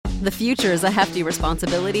The future is a hefty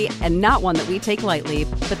responsibility and not one that we take lightly.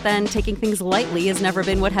 But then taking things lightly has never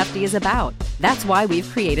been what Hefty is about. That's why we've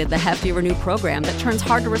created the Hefty Renew program that turns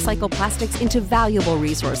hard-to-recycle plastics into valuable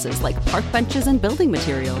resources like park benches and building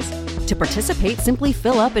materials. To participate, simply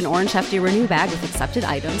fill up an orange Hefty Renew bag with accepted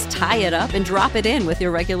items, tie it up, and drop it in with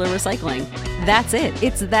your regular recycling. That's it.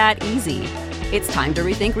 It's that easy. It's time to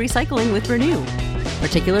rethink recycling with Renew.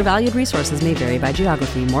 Particular valued resources may vary by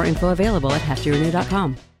geography. More info available at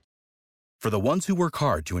heftyrenew.com. For the ones who work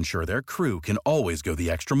hard to ensure their crew can always go the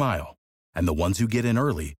extra mile, and the ones who get in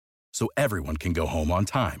early so everyone can go home on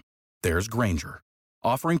time, there's Grainger,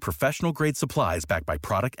 offering professional-grade supplies backed by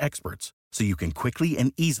product experts so you can quickly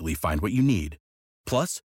and easily find what you need.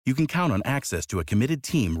 Plus, you can count on access to a committed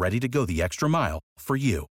team ready to go the extra mile for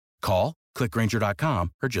you. Call, click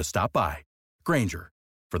Grainger.com, or just stop by. Grainger,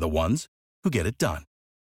 for the ones who get it done.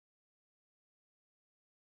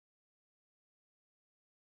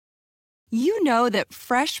 You know that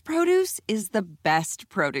fresh produce is the best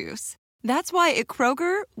produce. That's why at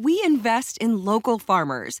Kroger, we invest in local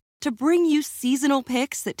farmers to bring you seasonal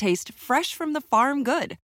picks that taste fresh from the farm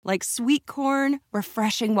good, like sweet corn,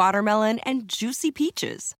 refreshing watermelon, and juicy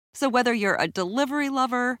peaches. So whether you're a delivery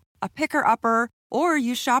lover, a picker-upper, or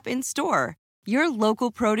you shop in-store, your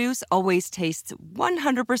local produce always tastes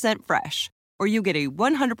 100% fresh, or you get a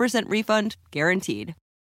 100% refund guaranteed.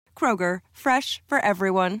 Kroger, fresh for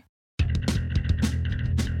everyone.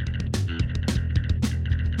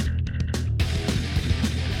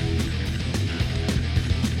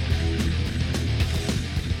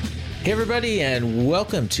 Hey everybody, and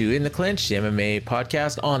welcome to In the Clinch, the MMA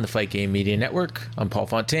podcast on the Fight Game Media Network. I'm Paul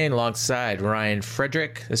Fontaine alongside Ryan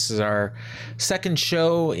Frederick. This is our second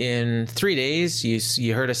show in 3 days.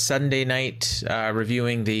 You heard us Sunday night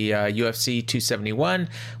reviewing the UFC 271.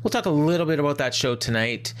 We'll talk a little bit about that show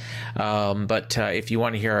tonight, but if you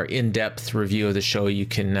want to hear our in-depth review of the show, you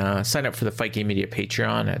can sign up for the Fight Game Media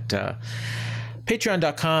Patreon at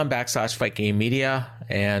patreon.com/Fight Game Media,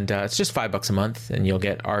 and it's just $5 a month, and you'll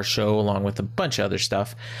get our show along with a bunch of other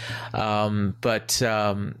stuff.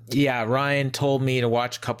 Yeah, Ryan told me to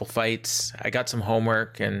watch a couple fights. I got some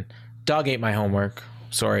homework, and dog ate my homework.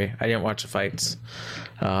 Sorry, I didn't watch the fights.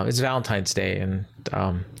 It's Valentine's Day, and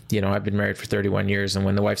I've been married for 31 years, and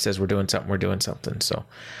when the wife says we're doing something, we're doing something. So,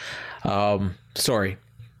 sorry.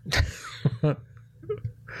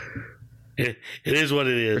 It is what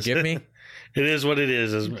it is. Forgive me. It is what it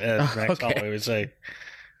is, as Max Holloway would say.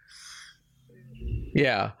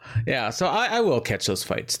 Yeah. So I will catch those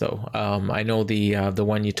fights, though. I know the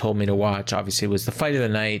one you told me to watch, obviously, was the fight of the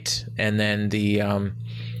night, and then the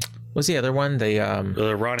what's the other one?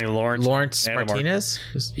 The Ronnie Lawrence Martinez.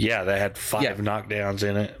 Yeah, they had 5 knockdowns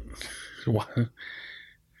in it.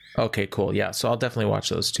 Okay, cool. Yeah, so I'll definitely watch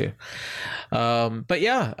those too. UFC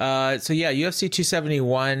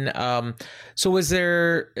 271. So was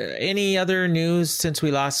there any other news since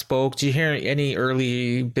we last spoke? Did you hear any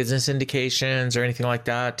early business indications or anything like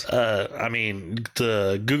that?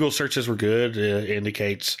 The Google searches were good. It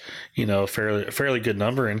indicates, fairly good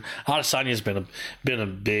number. And Adesanya's been a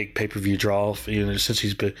big pay-per-view draw, since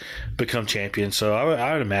he's become champion. So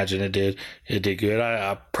I would imagine it did good.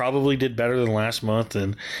 I probably did better than last month,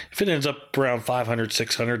 and if it ends up around 500,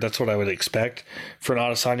 600, that's what I would expect for an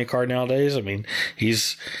Adesanya card nowadays. I mean,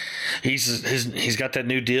 he's got that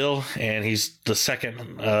new deal, and he's the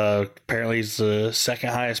second. Apparently, he's the second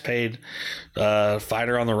highest paid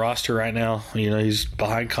fighter on the roster right now. He's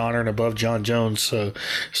behind Conor and above John Jones. So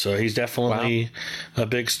he's definitely a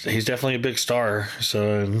big star.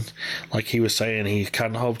 So, and like he was saying, he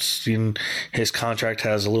kind of hopes his contract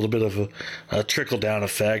has a little bit of a trickle down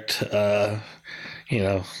effect.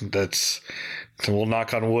 We'll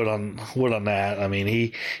knock on wood on that. I mean,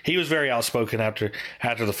 he was very outspoken after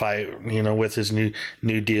the fight, with his new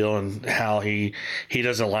deal, and how he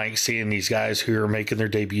doesn't like seeing these guys who are making their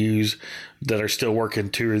debuts that are still working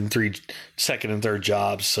 2 and 3 second and third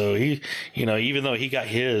jobs. So he, even though he got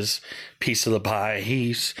his piece of the pie,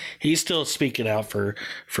 he's still speaking out for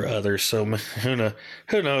others. So who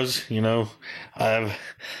knows? I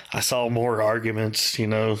saw more arguments,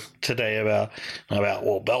 today about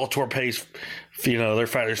Bellator pays their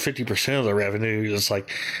fighters 50% of the revenue. It's like,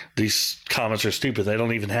 these comments are stupid. They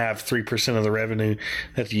don't even have 3% of the revenue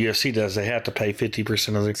that the UFC does. They have to pay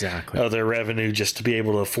 50% of their revenue just to be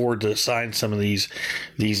able to afford to sign some of these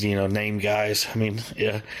name guys. I mean,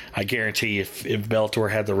 yeah, I guarantee if Bellator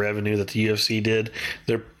had the revenue that the UFC did,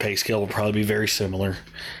 their pay scale would probably be very similar.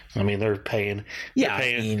 I mean, they're paying their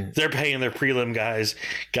prelim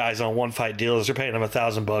guys on one fight deals. They're paying them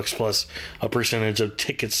 $1,000 plus a percentage of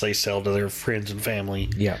tickets they sell to their friends and family.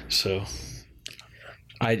 Yeah. So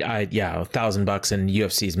Yeah, $1,000 and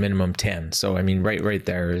UFC's minimum 10. So I mean, right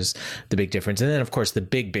there is the big difference. And then of course the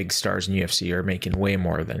big stars in UFC are making way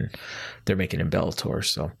more than they're making in Bellator.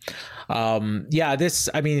 So,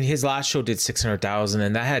 his last show did 600,000,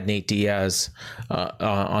 and that had Nate Diaz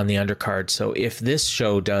on the undercard. So if this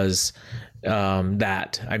show does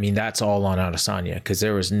that, I mean, that's all on Adesanya, because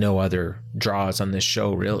there was no other draws on this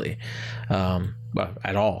show really,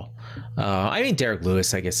 at all. I mean, Derek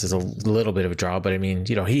Lewis, I guess, is a little bit of a draw, but I mean,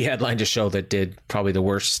 he headlined a show that did probably the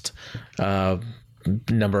worst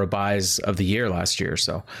number of buys of the year last year.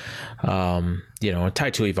 So,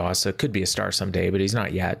 Tai Tuivasa could be a star someday, but he's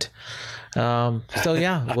not yet. So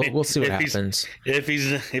yeah, we'll see what happens. If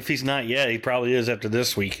he's not yet, he probably is after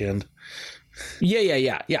this weekend.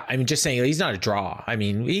 Yeah. I mean, just saying, he's not a draw. I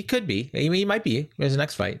mean, he could be. He might be his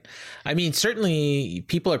next fight. I mean, certainly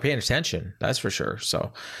people are paying attention. That's for sure.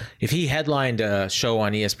 So, if he headlined a show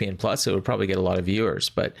on ESPN Plus, it would probably get a lot of viewers.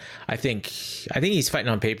 But I think he's fighting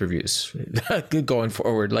on pay-per-views going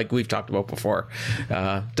forward, like we've talked about before.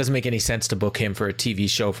 Doesn't make any sense to book him for a TV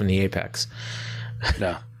show from the Apex.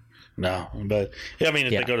 No, but yeah, I mean,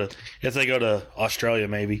 if they go to Australia,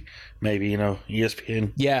 maybe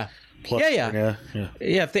ESPN. Yeah. Plus, yeah.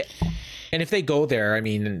 If they go there, I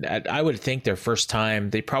mean, I would think their first time,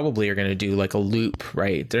 they probably are going to do like a loop,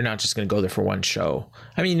 right? They're not just going to go there for one show.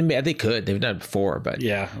 I mean, they could. They've done it before, but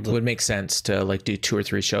it would make sense to like do 2 or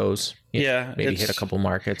 3 shows. Maybe hit a couple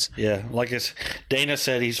markets. Yeah, like Dana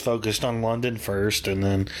said, he's focused on London first, and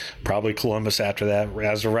then probably Columbus after that.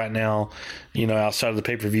 As of right now, outside of the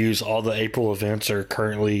pay-per-views, all the April events are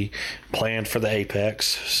currently planned for the Apex.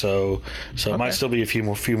 So it might still be a few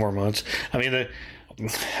more months. I mean,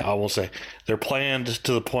 I will say they're planned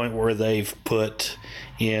to the point where they've put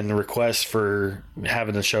in requests for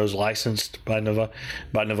having the shows licensed by Nevada,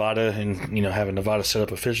 and having Nevada set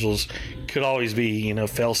up officials could always be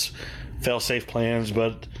fail-safe plans.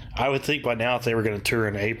 But I would think by now, if they were going to tour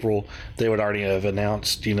in April, they would already have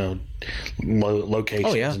announced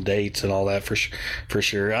locations and dates and all that for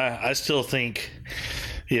sure. I still think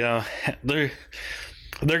they're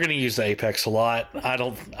going to use the Apex a lot. I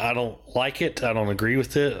don't like it. I don't agree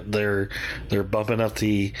with it. They're bumping up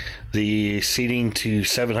the seating to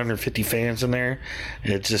 750 fans in there.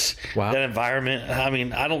 It's just that environment. I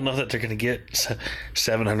mean, I don't know that they're going to get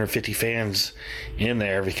 750 fans in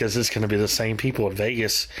there, because it's going to be the same people in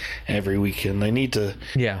Vegas every weekend. They need to.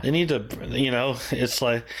 It's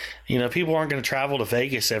like, people aren't going to travel to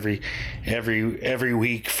Vegas every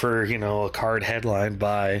week for a card headline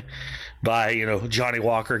by Johnny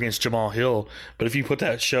Walker against Jamal Hill. But if you put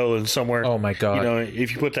that show in somewhere, oh my god,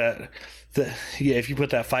 if you put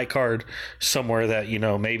that fight card somewhere that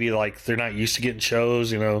maybe like they're not used to getting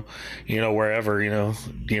shows, wherever,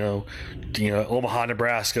 Omaha,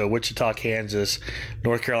 Nebraska, Wichita, Kansas,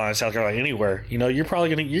 North Carolina, South Carolina, anywhere, you're probably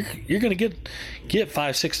gonna get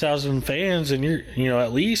 5,000-6,000 fans, and you're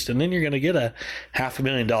at least, and then you're gonna get a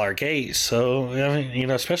 $500,000 gate. So I mean,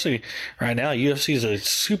 especially right now, UFC is a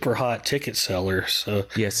super hot ticket seller. So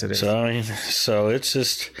yes, it is. So I mean, so it's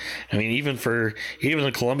just, I mean, even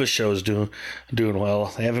the Columbus show is doing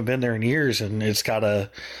well. They haven't been there in years, and it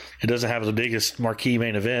doesn't have the biggest marquee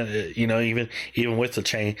main event, even with the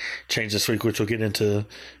change this week, which we'll get into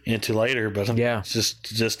later. But I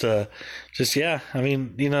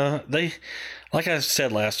mean, they, like I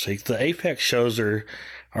said last week, the Apex shows are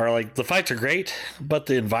like, the fights are great, but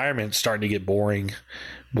the environment's starting to get boring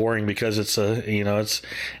because it's it's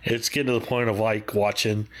getting to the point of like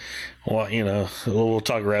watching, we'll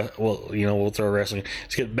throw wrestling.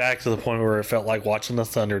 It's getting back to the point where it felt like watching the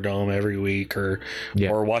Thunderdome every week, or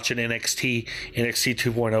watching NXT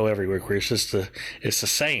 2.0 every week, where it's the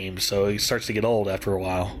same. So it starts to get old after a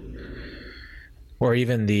while. Or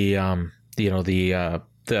even the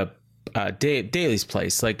Daly's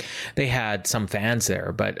place, like they had some fans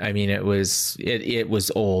there, but I mean, it was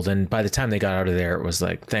old, and by the time they got out of there, it was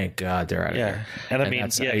like, thank God they're out of there. And I mean,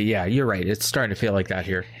 you're right. It's starting to feel like that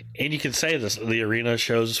here. And you can say this, the arena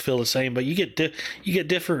shows feel the same, but you get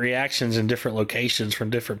different reactions in different locations from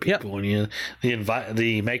different people, and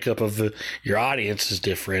the makeup of your audience is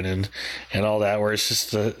different, and all that. Where it's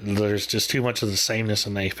just there's just too much of the sameness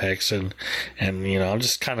in Apex, and I'm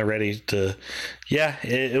just kind of ready to. Yeah,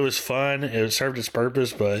 it was fun. It served its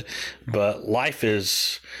purpose, but life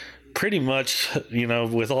is pretty much,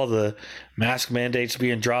 with all the mask mandates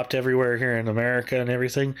being dropped everywhere here in America and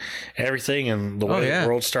everything, and the way the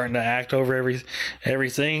world's starting to act over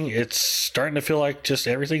everything, it's starting to feel like just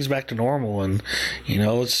everything's back to normal, and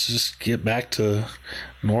let's just get back to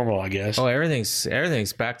normal, I guess. Oh,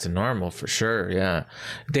 everything's back to normal for sure. Yeah,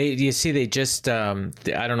 they just I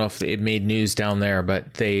don't know if it made news down there,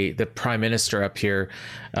 but the Prime Minister up here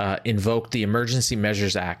invoked the Emergency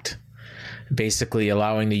Measures Act, basically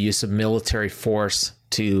allowing the use of military force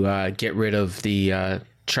to get rid of the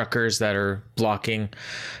truckers that are blocking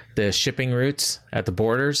the shipping routes at the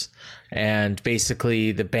borders. And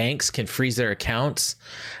basically the banks can freeze their accounts,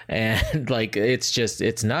 and like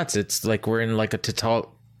it's nuts. It's like we're in like a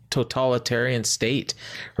totalitarian state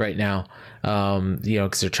right now,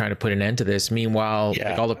 because they're trying to put an end to this. Meanwhile,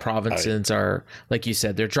 like all the provinces are, like you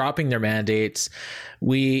said, they're dropping their mandates.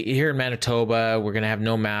 We here in Manitoba, we're going to have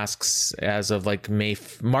no masks as of like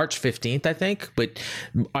March 15th, I think. But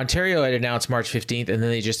Ontario had announced March 15th, and then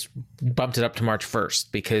they just bumped it up to March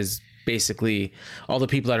 1st because basically all the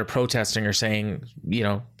people that are protesting are saying,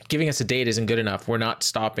 giving us a date isn't good enough. We're not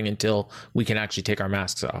stopping until we can actually take our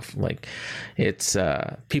masks off. Like, it's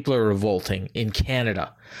people are revolting in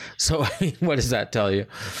Canada. So, I mean, what does that tell you?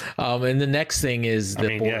 And the next thing is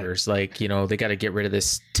the borders. Yeah. Like, they got to get rid of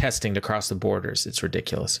this testing to cross the borders. It's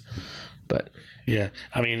ridiculous. But yeah,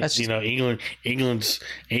 I mean, England's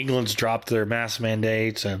dropped their mask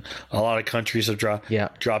mandates, and a lot of countries have dropped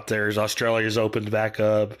theirs. Australia's opened back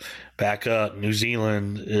up. New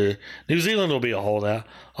Zealand will be a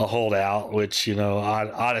holdout, which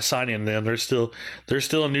Adesanya and them, they're still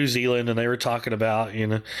in New Zealand, and they were talking about he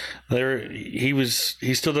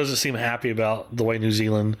still doesn't seem happy about the way New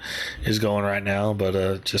Zealand is going right now, but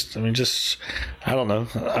I don't know.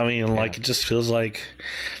 I mean, like, it just feels like.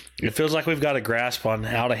 It feels like we've got a grasp on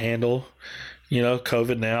how to handle,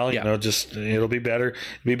 COVID now. It'll be better.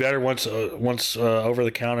 It'll be better once over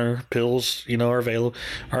the counter pills, are available.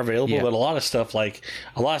 Yeah. But a lot of stuff like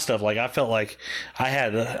I felt like I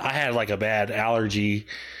had like a bad allergy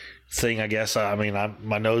thing, I guess. I mean,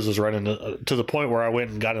 my nose was running to the point where I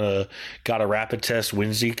went and got a rapid test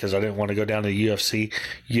Wednesday because I didn't want to go down to the UFC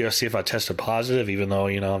if I tested positive, even though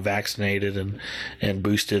I'm vaccinated and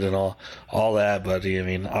boosted and all that. But I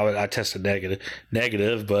mean, I tested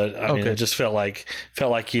negative, but I mean, it just felt like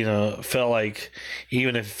even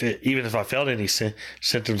if I felt any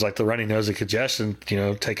symptoms like the runny nose and congestion,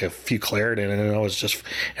 take a few Claritin, and I was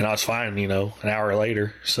fine, an hour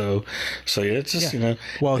later. So yeah, it's just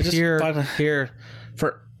well, here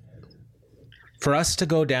for us to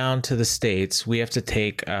go down to the States, we have to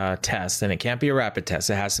take a test, and it can't be a rapid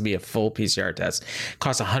test. It has to be a full PCR test. It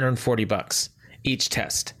costs $140 each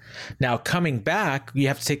test. Now, coming back, you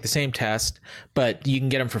have to take the same test, but you can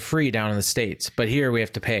get them for free down in the States. But here we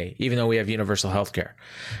have to pay, even though we have universal health care.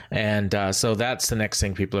 And so that's the next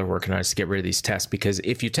thing people are working on, is to get rid of these tests, because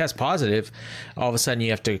if you test positive, all of a sudden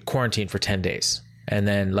you have to quarantine for 10 days. And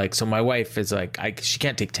then, so my wife is like, she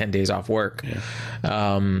can't take 10 days off work,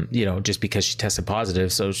 just because she tested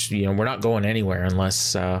positive. So, we're not going anywhere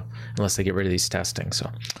unless they get rid of these testing.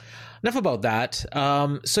 So enough about that.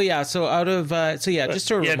 Just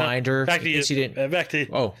a reminder. Back to you. Back to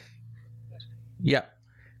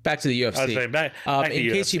the UFC. I was saying back to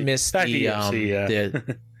in case you missed the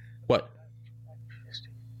what?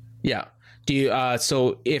 Yeah. Do you,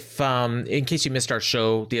 so if in case you missed our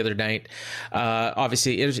show the other night,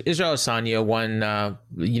 obviously Israel Adesanya won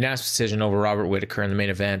unanimous decision over Robert Whittaker in the main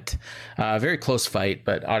event. Very close fight,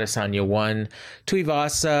 but Adesanya won.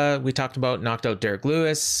 Tuivasa, we talked about, knocked out Derek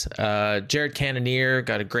Lewis. Jared Cannonier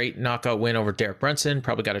got a great knockout win over Derek Brunson.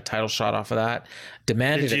 Probably got a title shot off of that.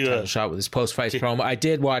 Demanded a title shot with his post-fight promo. I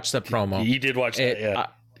did watch the promo. You did watch that, yeah.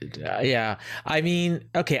 Yeah, I mean,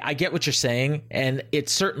 okay, I get what you're saying, and it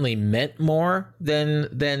certainly meant more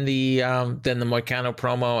than the Moicano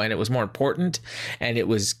promo, and it was more important, and it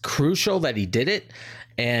was crucial that he did it,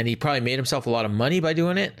 and he probably made himself a lot of money by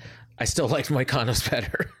doing it. I still liked Moicano's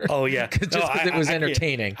better. Oh yeah, because it was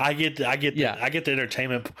entertaining. I get the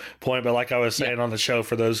entertainment point, but like I was saying on the show,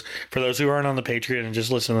 for those who aren't on the Patreon and just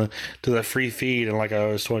listen to the free feed, and like I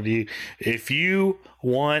was telling you, if you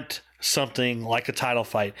want something like a title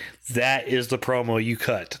fight, that is the promo you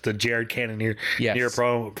cut. The Jared Cannonier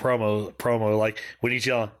promo, like when he's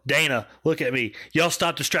yelling, "Dana, look at me! Y'all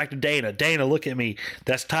stop distracting Dana! Dana, look at me!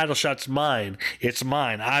 That's title shot's mine. It's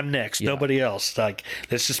mine. I'm next. Nobody else." Like,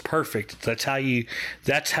 that's just perfect. That's how you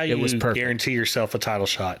guarantee yourself a title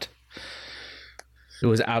shot. It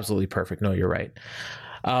was absolutely perfect. No, you're right.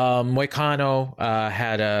 Moicano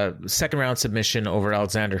had a second round submission over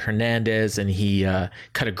Alexander Hernandez, and he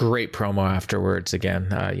cut a great promo afterwards. Again,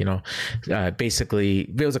 basically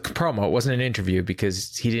it was a promo. It wasn't an interview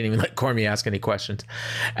because he didn't even let Cormier ask any questions.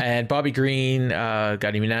 And Bobby Green got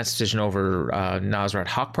a unanimous decision over Nasrat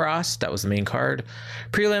Haqparast. That was the main card.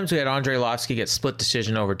 Prelims, we had Andrei Arlovsky get split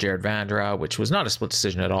decision over Jared Vanderaa, which was not a split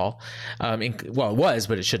decision at all. It was,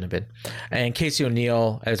 but it shouldn't have been. And Casey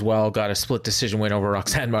O'Neill as well got a split decision win over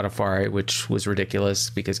Roxanne Modafferi, which was ridiculous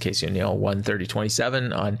because Casey O'Neill won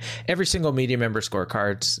 30-27 on every single media member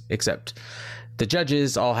scorecards except the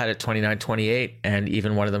judges all had it 29-28, and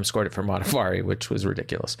even one of them scored it for Modafferi, which was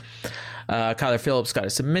ridiculous. Kyler Phillips got a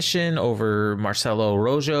submission over Marcelo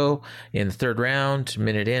Rojo in the third round,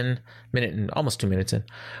 minute and almost 2 minutes in.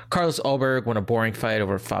 Carlos Ulberg won a boring fight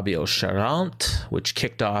over Fabio Charant, which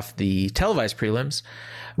kicked off the televised prelims.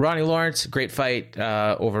 Ronnie Lawrence, great fight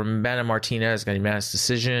over Mana Martinez, got a unanimous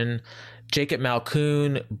decision. Jacob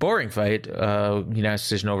Malkoon, boring fight, unanimous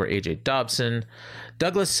decision over AJ Dobson.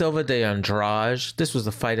 Douglas Silva de Andrade, this was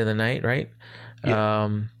the fight of the night, right?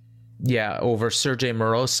 Yeah. Over Sergey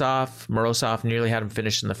Morozov. Morozov nearly had him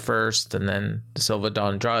finished in the first, and then Silva de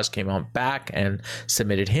Andrade came on back and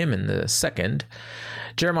submitted him in the second.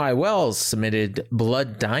 Jeremiah Wells submitted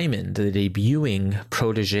Blood Diamond, the debuting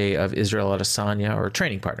protege of Israel Adesanya, or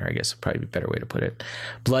training partner, I guess would probably be a better way to put it.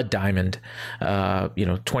 Blood Diamond,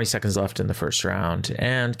 20 seconds left in the first round.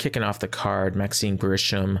 And kicking off the card, Maxine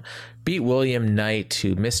Grisham beat William Knight,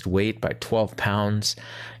 who missed weight by 12 pounds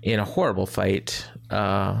in a horrible fight.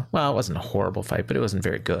 Well, it wasn't a horrible fight, but it wasn't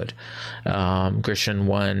very good. Grisham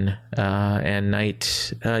won, and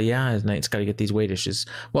Knight, Knight's got to get these weight issues.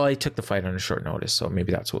 Well, he took the fight on a short notice, so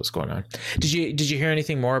maybe that's what was going on. Did you hear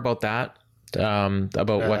anything more about that?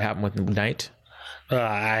 About what happened with Knight?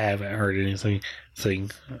 I haven't heard anything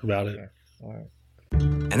about it. All right.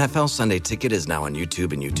 NFL Sunday Ticket is now on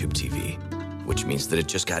YouTube and YouTube TV, which means that it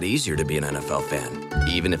just got easier to be an NFL fan,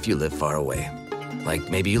 even if you live far away. Like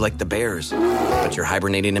maybe you like the Bears, but you're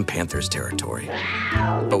hibernating in Panthers territory.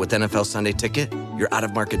 But with NFL Sunday Ticket, your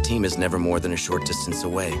out-of-market team is never more than a short distance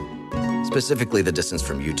away. Specifically, the distance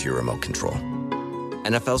from you to your remote control.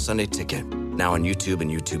 NFL Sunday Ticket, now on YouTube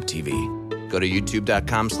and YouTube TV. Go to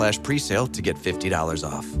youtube.com/presale to get $50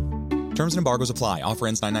 off. Terms and embargoes apply. Offer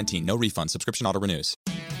ends 9/19. No refund. Subscription auto renews.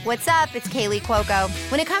 What's up? It's Kaylee Cuoco.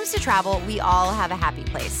 When it comes to travel, we all have a happy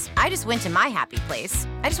place. I just went to my happy place.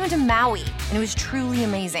 I just went to Maui, and it was truly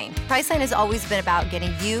amazing. Priceline has always been about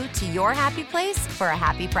getting you to your happy place for a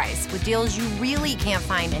happy price with deals you really can't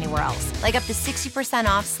find anywhere else. Like up to 60%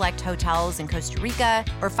 off select hotels in Costa Rica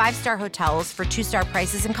or 5-star hotels for 2-star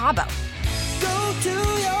prices in Cabo. Go to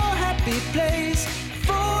your happy place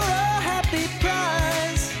for a happy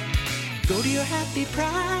price. Go to your happy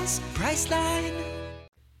price, Priceline.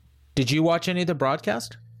 Did you watch any of the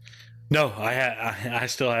broadcast? No, I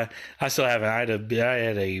still haven't. I had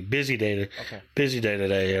a busy day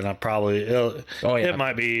today, and I probably it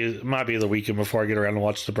might be the weekend before I get around to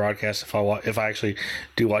watch the broadcast if I actually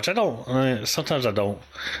do watch. Sometimes I don't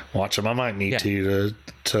watch them. I might need to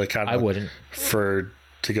kind of. I wouldn't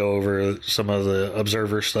to go over some of the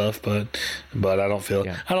observer stuff, but I don't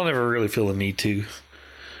ever really feel the need to.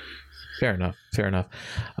 Fair enough.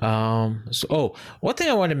 One thing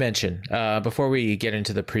I want to mention before we get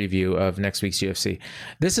into the preview of next week's UFC.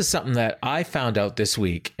 This is something that I found out this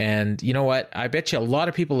week. And you know what? I bet you a lot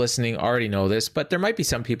of people listening already know this, but there might be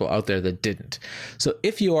some people out there that didn't. So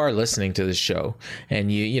if you are listening to this show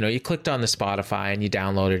and you clicked on the Spotify and you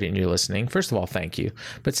downloaded it and you're listening, first of all, thank you.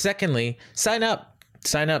 But secondly, sign up,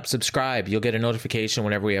 subscribe. You'll get a notification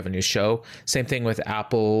whenever we have a new show. Same thing with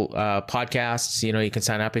Apple podcasts. You can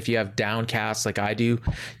sign up if you have Downcast like I do.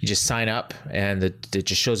 You just sign up and it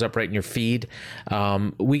just shows up right in your feed.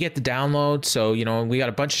 We get the download, so we got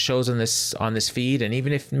a bunch of shows on this feed, and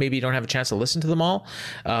even if maybe you don't have a chance to listen to them all,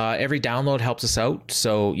 every download helps us out.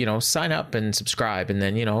 So sign up and subscribe, and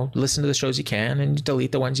then listen to the shows you can and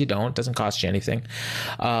delete the ones you don't. It doesn't cost you anything,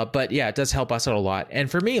 but yeah, it does help us out a lot. And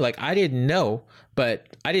for me, I didn't know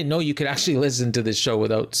you could actually listen to this show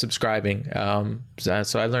without subscribing.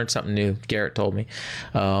 So I learned something new. Garrett told me.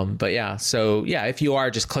 If you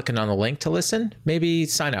are just clicking on the link to listen, maybe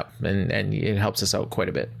sign up and it helps us out quite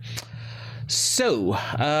a bit. So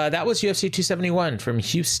that was UFC 271 from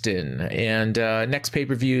Houston, and next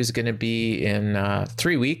pay-per-view is going to be in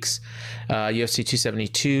 3 weeks. UFC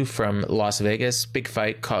 272 from Las Vegas, big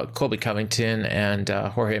fight, Colby Covington and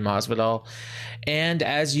Jorge Masvidal. And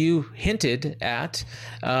as you hinted at,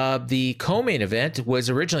 the co-main event was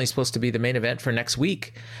originally supposed to be the main event for next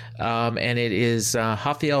week, and it is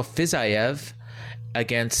Rafael Fiziev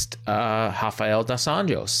against Rafael dos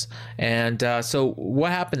Anjos. And so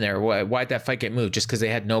what happened there? Why'd that fight get moved? Just because they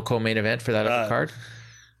had no co-main event for that other card?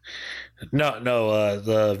 No.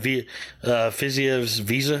 The Fiziev's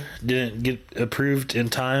visa didn't get approved in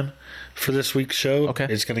time for this week's show. Okay.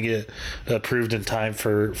 It's going to get approved in time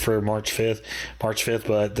for March 5th,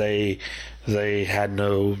 but they had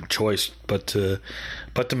no choice but to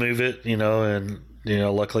move it, and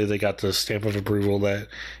luckily they got the stamp of approval that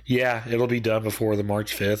it'll be done before the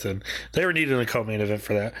March 5th, and they were needing a co-main event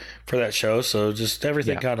for that show, so just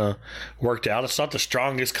everything kind of worked out. It's not the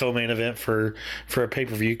strongest co-main event for a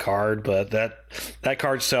pay-per-view card, but that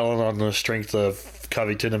card's selling on the strength of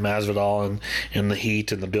Covington and Masvidal and the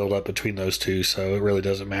heat and the build-up between those two, so it really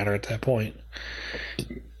doesn't matter at that point.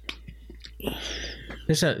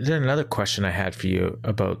 There's another question I had for you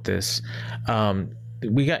about this.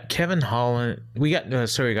 We got Kevin Holland. We got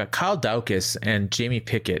Kyle Daukaus and Jamie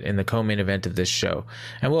Pickett in the co-main event of this show,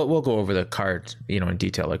 and we'll go over the card, in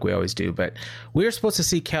detail like we always do. But we were supposed to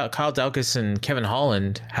see Kyle Daukaus and Kevin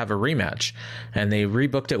Holland have a rematch, and they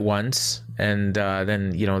rebooked it once, and then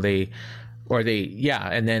they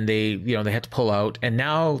had to pull out, and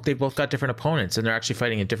now they both got different opponents, and they're actually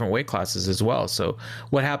fighting in different weight classes as well. So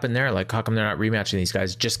what happened there? Like, how come they're not rematching these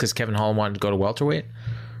guys just because Kevin Holland wanted to go to welterweight?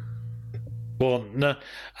 Well, no,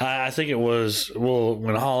 I think it was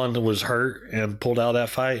when Holland was hurt and pulled out of that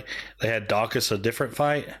fight, they had Daukaus a different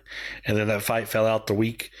fight, and then that fight fell out the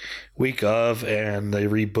week of, and they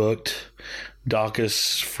rebooked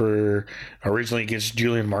Daukaus for originally against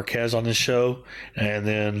Julian Marquez on this show, and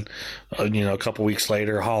then a couple weeks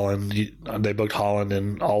later they booked Holland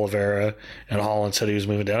and Oliveira, and Holland said he was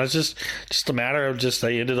moving down. It's just a matter of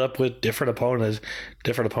they ended up with different opponents,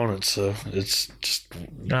 so it's just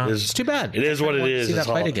it's too bad. It is what it is. See that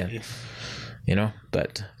fight again,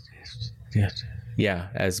 but yeah,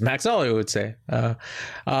 as Max Holloway would say.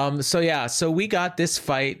 So we got this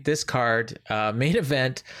fight, this card, main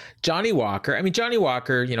event, Johnny Walker. I mean, Johnny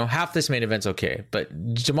Walker, half this main event's okay,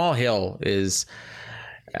 but Jamal Hill is,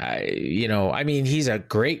 he's a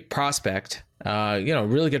great prospect,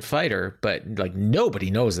 really good fighter, but like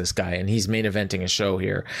nobody knows this guy, and he's main eventing a show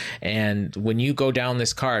here. And when you go down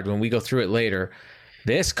this card, when we go through it later,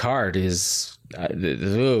 this card is...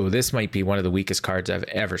 this might be one of the weakest cards I've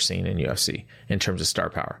ever seen in UFC in terms of star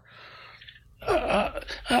power.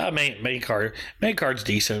 Main card's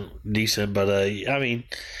decent, but I mean,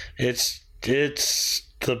 it's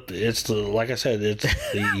the like I said,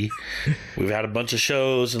 we've had a bunch of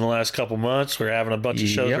shows in the last couple months. We're having a bunch of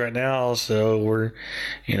shows right now, so we're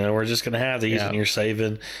just gonna have these, and you're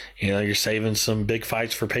saving some big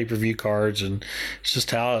fights for pay-per-view cards, and it's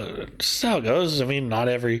just how it goes. I mean, not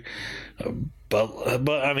every. But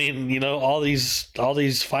I mean, all these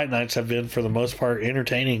fight nights have been, for the most part,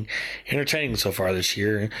 entertaining so far this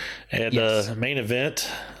year. And main event,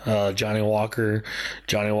 Johnny Walker,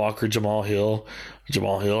 Jamal Hill.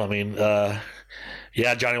 I mean,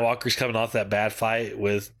 Johnny Walker's coming off that bad fight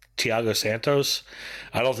with Thiago Santos.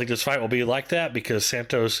 I don't think this fight will be like that, because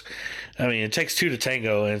Santos, I mean, it takes two to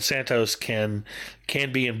tango, and Santos can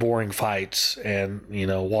be in boring fights, and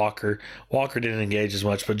Walker didn't engage as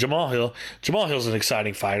much. But Jamal Hill's an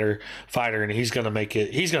exciting fighter, and he's gonna make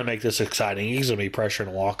this exciting. He's gonna be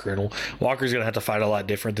pressuring Walker, and Walker's gonna have to fight a lot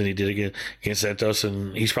different than he did against Santos,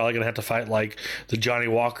 and he's probably gonna have to fight like the Johnny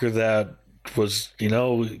Walker that was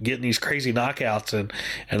getting these crazy knockouts and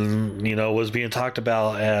was being talked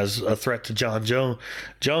about as a threat to John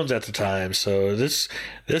Jones at the time. So this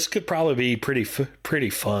could probably be pretty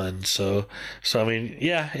fun. So I mean,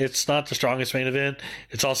 it's not the strongest main event.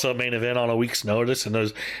 It's also a main event on a week's notice, and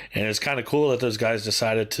it's kind of cool that those guys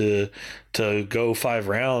decided to go 5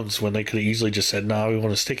 rounds when they could have easily just said, we want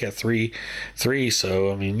to stick at three.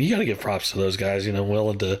 So I mean, you got to give props to those guys,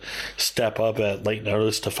 willing to step up at late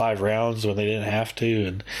notice to 5 rounds when they didn't have to,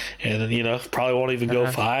 and probably won't even go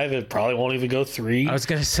 5. It probably won't even go 3. I was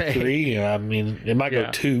gonna say 3. I mean, it might go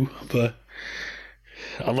 2, but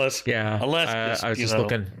unless I was just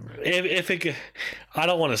looking. If it, I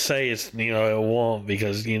don't want to say it's it won't,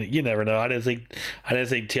 because you never know. I didn't think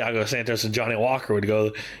Thiago Santos and Johnny Walker would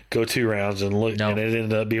go 2 rounds, and look, and it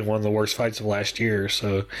ended up being one of the worst fights of last year.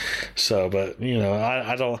 So but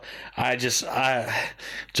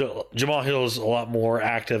Jamal Hill is a lot more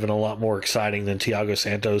active and a lot more exciting than Thiago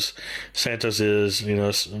Santos. Santos is, and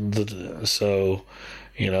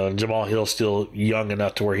Jamal Hill's still young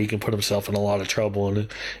enough to where he can put himself in a lot of trouble, and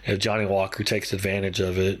if Johnny Walker takes advantage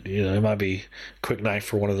of it, it might be a quick night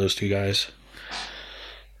for one of those two guys.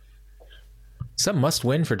 It's a must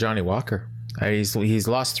win for Johnny Walker. He's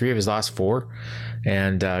lost 3 of his last 4,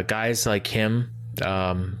 and guys like him,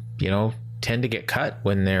 tend to get cut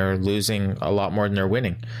when they're losing a lot more than they're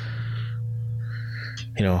winning.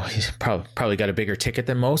 You know, he's probably got a bigger ticket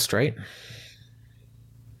than most, right?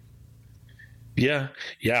 Yeah,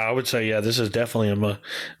 I would say, this is definitely a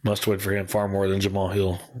must-win for him, far more than Jamal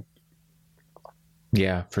Hill.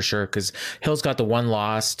 Yeah, for sure. Because Hill's got the one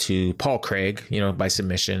loss to Paul Craig, you know, by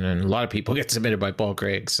submission, and a lot of people get submitted by Paul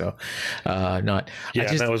Craig. So, not. Yeah,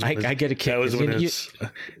 I get a kick. That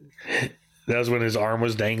was when his arm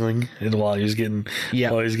was dangling, and while he was getting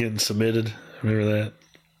submitted. Remember that?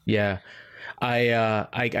 Yeah.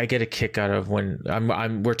 I get a kick out of when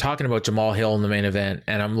we're talking about Jamal Hill in the main event,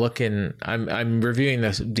 and I'm reviewing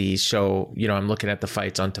the show. You know, I'm looking at the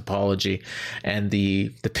fights on Topology, and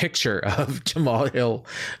the picture of Jamal Hill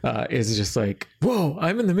is just like, whoa,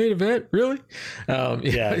 I'm in the main event, really?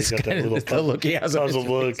 He's got that little look he has on his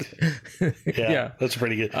look. Yeah, that's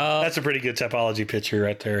pretty good. That's a pretty good Topology picture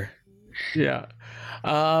right there. Yeah.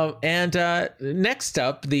 And next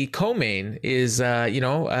up, the co-main is,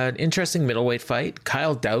 an interesting middleweight fight.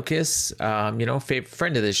 Kyle Daukaus,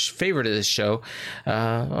 favorite of this show,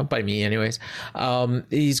 by me anyways.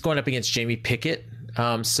 He's going up against Jamie Pickett.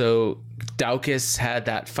 So Daukaus had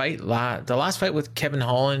that fight, the last fight with Kevin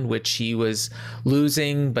Holland, which he was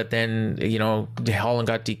losing, but then, Holland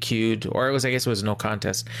got DQ'd, or I guess it was no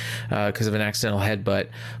contest because of an accidental headbutt.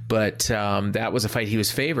 But that was a fight he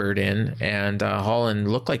was favored in, and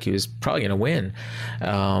Holland looked like he was probably going to win.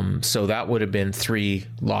 So that would have been 3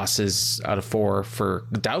 losses out of 4 for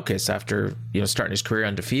Daukaus after, starting his career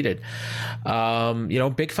undefeated.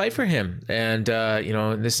 Big fight for him. And,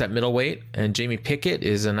 this is at middleweight, and Jamie Pickett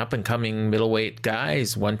is an up and coming middleweight guy.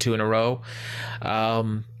 He's won 2 in a row.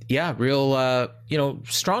 Real,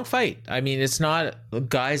 strong fight. I mean, it's not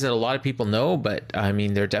guys that a lot of people know, but I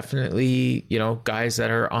mean, they're definitely, guys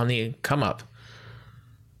that are on the come up.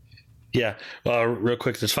 Yeah. Real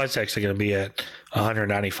quick, this fight's actually going to be at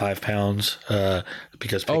 195 pounds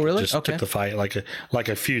because Pickett just took the fight like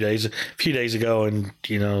a few days ago, and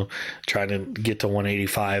trying to get to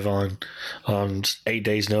 185 on 8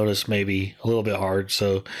 days notice, maybe a little bit hard.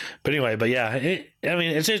 So, but anyway,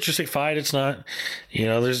 it's an interesting fight. It's not,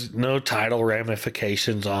 there's no title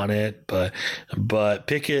ramifications on it, but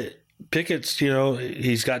Pickett's,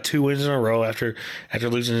 he's got 2 wins in a row after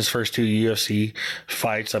losing his first 2 UFC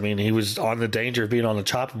fights. I mean, he was on the danger of being on the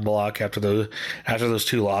chopping block after those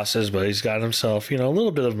 2 losses, but he's got himself, a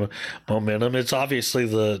little bit of momentum. It's obviously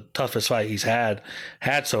the toughest fight he's had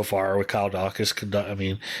so far with Kyle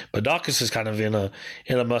Daukaus. But Daukaus is kind of in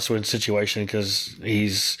a must-win situation because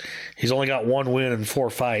he's only got 1 win in 4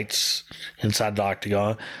 fights inside the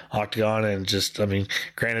octagon, and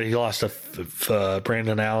granted he lost to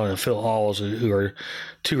Brandon Allen and Phil Halls, who are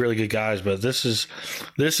 2 really good guys, but this is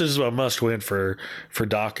a must win for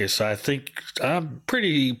Daukaus. I think I'm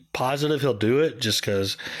pretty positive he'll do it just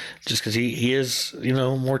because he is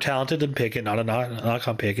more talented than Pickett. Not a knock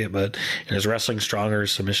on Pickett, but his wrestling's stronger,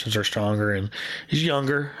 his submissions are stronger, and he's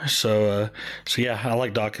younger. So I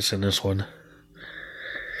like Daukaus in this one.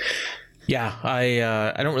 Yeah,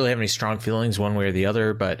 I don't really have any strong feelings one way or the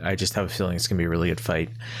other, but I just have a feeling it's gonna be a really good fight.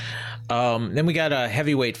 Then we got a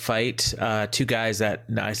heavyweight fight, 2 guys that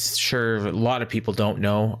I'm sure a lot of people don't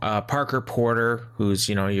know. Parker Porter, who's,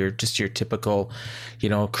 your typical,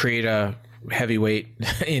 create a heavyweight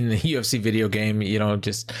in the UFC video game,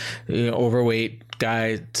 overweight guy.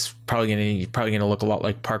 It's probably gonna look a lot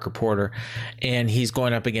like Parker Porter, and he's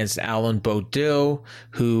going up against Alan Baudot,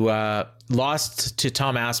 who lost to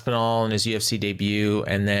Tom Aspinall in his UFC debut,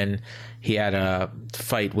 and then he had a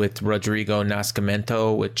fight with Rodrigo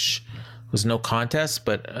Nascimento, which was no contest,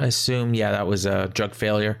 but I assume, that was a drug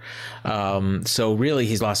failure. So really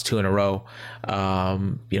he's lost 2 in a row.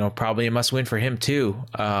 Probably a must win for him too,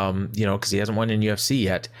 because he hasn't won in UFC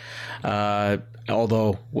yet.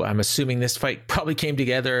 Although I'm assuming this fight probably came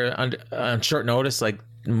together on short notice, like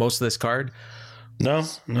most of this card. No,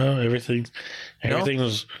 everything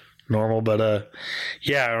was normal, but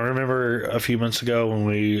I remember a few months ago when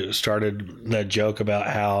we started that joke about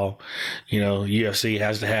how UFC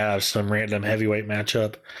has to have some random heavyweight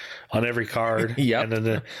matchup on every card. Yep. And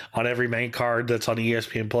then on every main card that's on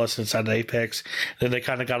ESPN Plus inside the Apex. Then they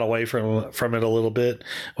kind of got away from it a little bit.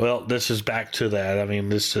 Well, this is back to that. I mean,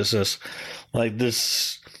 this is like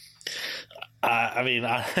this. I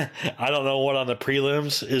don't know what on the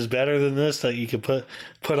prelims is better than this that you could put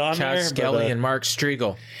on Chad there. Skelly and Mark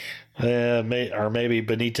Striegel. Or maybe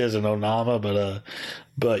Benitez and Onama,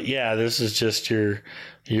 but this is just your.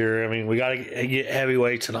 We got to get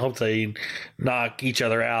heavyweights and hope they knock each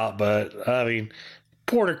other out. But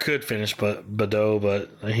Porter could finish Badeau,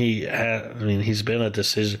 but he's been a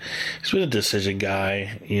decision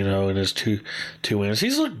guy, in his two wins.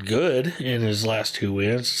 He's looked good in his last 2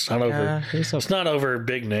 wins. It's not over. It's not over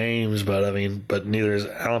big names, but neither is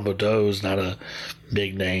Alan Badeau's not a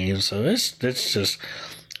big name. So it's just.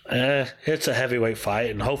 It's a heavyweight fight,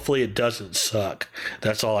 and hopefully it doesn't suck.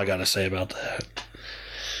 That's all I got to say about that.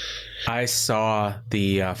 I saw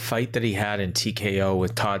the fight that he had in TKO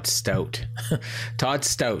with Todd Stout.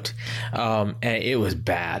 And it was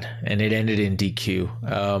bad, and it ended in DQ.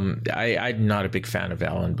 I'm not a big fan of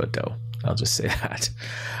Alan Badeau. I'll just say that.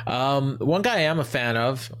 One guy I am a fan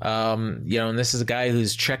of, and this is a guy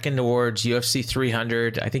who's trekking towards UFC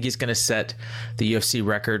 300. I think he's going to set the UFC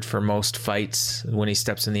record for most fights when he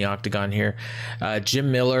steps in the octagon here.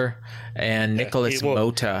 Jim Miller and Nicholas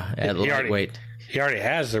Mota at lightweight. He already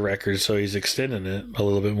has the record, so he's extending it a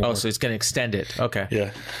little bit more. Oh, so he's going to extend it. Okay.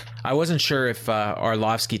 Yeah. I wasn't sure if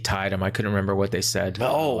Arlovsky tied him. I couldn't remember what they said.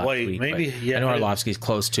 Oh, wait, maybe. Yeah, I know Arlovsky's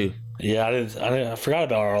close too. Yeah, I forgot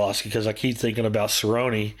about Arlovsky because I keep thinking about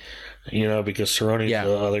Cerrone, because Cerrone's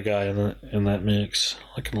the other guy in that mix.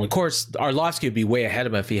 Of course, Arlovsky would be way ahead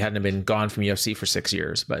of him if he hadn't been gone from UFC for 6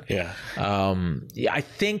 years. But I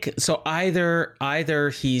think so. Either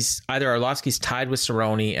Arlovsky's tied with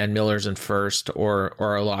Cerrone and Miller's in first, or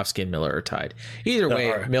Arlovsky and Miller are tied. Either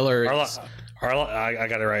way, Miller. I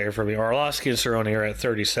got it right here for me. Arlovsky and Cerrone are at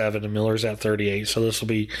 37, and Miller's at 38. So this will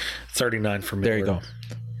be 39 for Miller. There you go.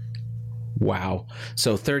 Wow.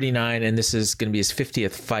 So 39, and this is going to be his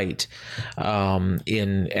 50th fight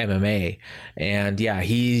in MMA. And yeah,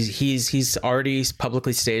 he's already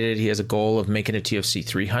publicly stated he has a goal of making it to UFC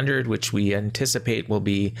 300, which we anticipate will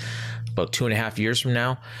be about 2.5 years from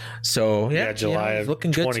now. So yeah, July of looking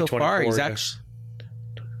good so far. He's actually.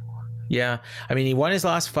 Yeah, he won his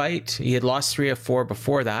last fight. He had lost 3 of 4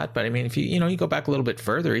 before that. But if you go back a little bit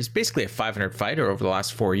further, he's basically a 500 fighter over the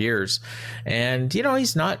last 4 years, and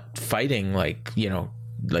he's not fighting like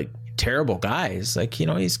terrible guys.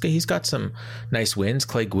 He's got some nice wins: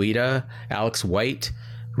 Clay Guida, Alex White,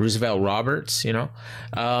 Roosevelt Roberts. And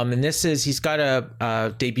he's got a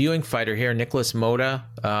debuting fighter here, Nicholas Mota,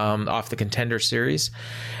 off the Contender Series.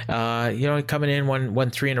 Coming in, won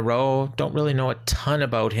 3 in a row. Don't really know a ton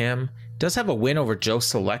about him. Does have a win over Joe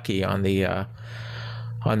Selecki on the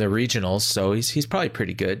regionals, so he's probably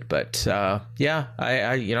pretty good. But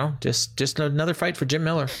just another fight for Jim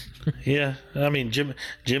Miller. Yeah, Jim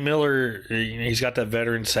Miller, he's got that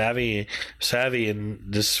veteran savvy, and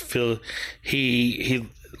just feel he.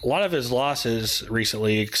 A lot of his losses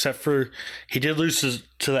recently, except for he did lose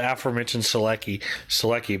to the aforementioned Selecki,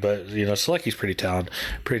 but Selecki's pretty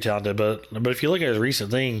talented. But if you look at his recent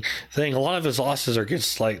thing, a lot of his losses are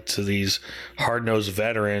against to these hard nosed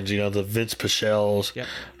veterans, the Vince Pichel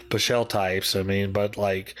types. But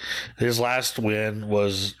his last win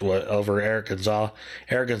was over Eric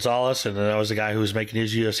Gonzalez, and that was the guy who was making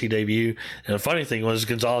his UFC debut. And the funny thing was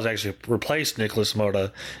Gonzalez actually replaced Nicholas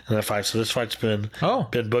Mota in that fight. So this fight's been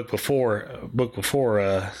booked before. But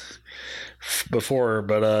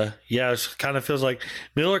it kind of feels like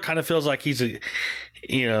Miller he's a.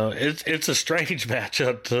 It's a strange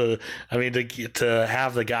matchup to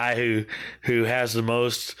have the guy who has the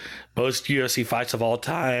most UFC fights of all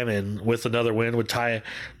time, and with another win would tie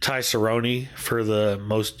Cerrone for the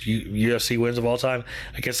most UFC wins of all time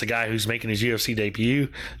against the guy who's making his UFC debut.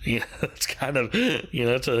 It's kind of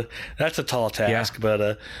that's a tall task.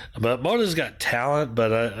 Yeah. But Mota's got talent,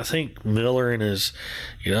 but I think Miller and his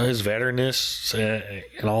his veteranness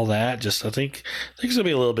and all that, just I think it's gonna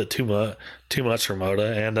be a little bit too much for Mota.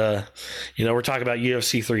 And we're talking about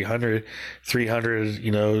UFC 300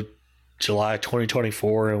 July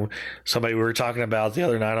 2024, and somebody we were talking about the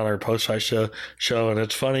other night on our post-fight show, and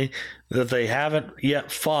it's funny that they haven't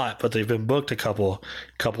yet fought, but they've been booked a couple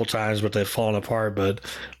times, but they've fallen apart.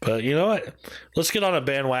 But you know what? Let's get on a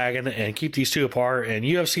bandwagon and keep these two apart, and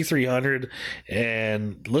UFC 300,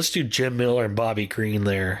 and let's do Jim Miller and Bobby Green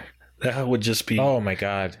there. That would just be, oh my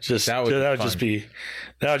God, that would just be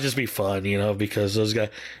fun, because those guys,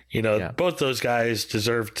 both those guys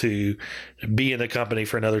deserve to be in the company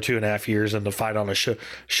for another 2.5 years and to fight on a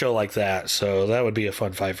show like that. So that would be a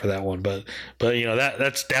fun fight for that one. But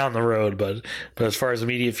that's down the road. But as far as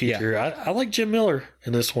immediate future, I like Jim Miller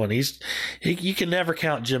in this one. You can never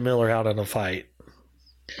count Jim Miller out in a fight.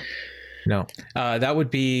 No, that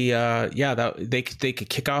would be they could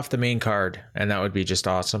kick off the main card, and that would be just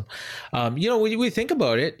awesome. When we think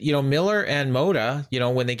about it, Miller and Mota,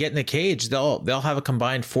 when they get in the cage, they'll have a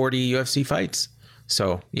combined 40 UFC fights.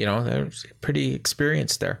 So, they're pretty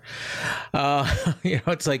experienced there.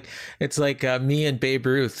 It's like me and Babe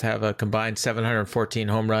Ruth have a combined 714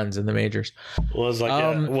 home runs in the majors. It was like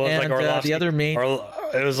Orlovsky, the other main.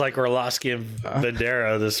 It was like Orlovsky and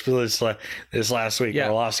Bandera this last week. Yeah.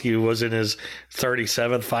 Orlovsky was in his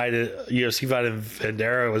 37th fight, UFC fight, and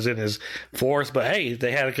Bandera was in his 4th. But hey,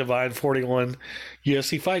 they had a combined 41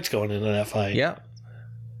 UFC fights going into that fight. Yeah.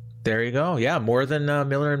 There you go. Yeah, more than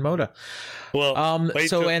Miller and Moda. Well, wait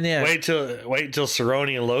till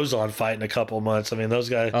Cerrone and Lozon fight in a couple of months. I mean, those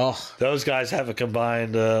guys have a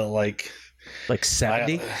combined like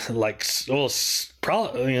 70,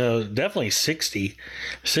 probably definitely 60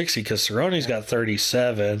 because Cerrone's got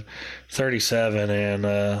 37, and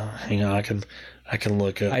I can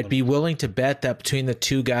look at. I'd be willing to bet that between the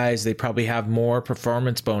two guys, they probably have more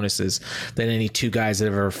performance bonuses than any two guys that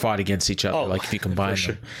have ever fought against each other. Like if you combine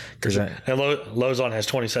them, and Lozon has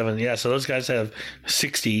 27. Yeah, so those guys have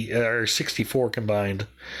 60 or 64 combined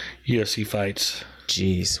UFC fights.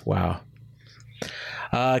 Jeez, wow.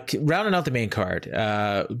 Rounding out the main card,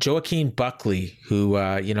 Joaquin Buckley, who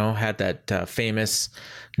had that famous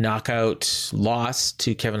knockout loss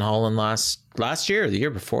to Kevin Holland last year or the year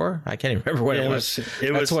before. I can't even remember what it was.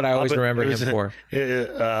 That's what I always remember him for.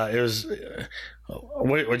 It was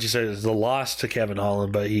what'd you say? It was the loss to Kevin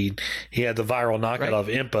Holland, but he had the viral knockout of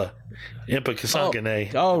Impa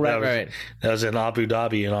Kasanganay. Right. That was in Abu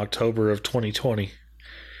Dhabi in October of 2020.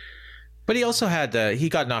 But he also he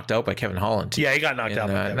got knocked out by Kevin Holland. Yeah, he got knocked out.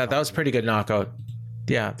 That was a pretty good knockout.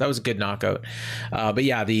 Yeah, that was a good knockout. But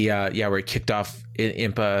yeah, where he kicked off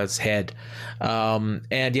Impa's head.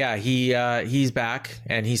 He's back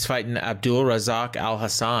and he's fighting Abdul Razak Al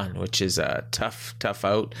Hassan, which is a tough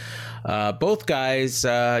out. Both guys,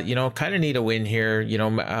 kind of need a win here.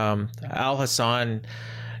 Al Hassan,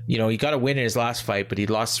 he got a win in his last fight, but he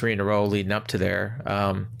lost 3 in a row leading up to there.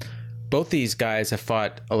 Both these guys have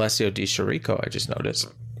fought Alessio Di Chirico, I just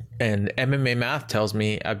noticed. And MMA math tells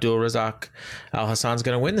me Abdul Razak Al Hassan's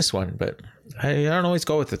going to win this one, but I don't always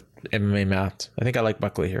go with the MMA math. I think I like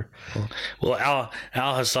Buckley here. Well,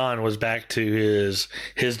 Al Hassan was back to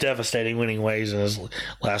his devastating winning ways in his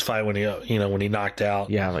last fight when he knocked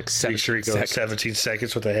out like 17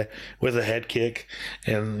 seconds with a head kick,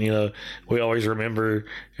 and we always remember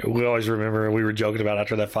we were joking about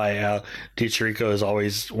after that fight how Di Chirico is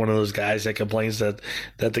always one of those guys that complains that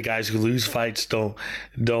the guys who lose fights don't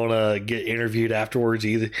get interviewed afterwards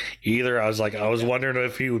either. I was wondering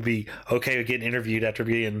if he would be okay with getting interviewed after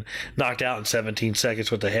being knocked out in 17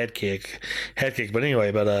 seconds with a head kick. But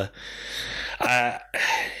anyway,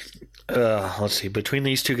 let's see. Between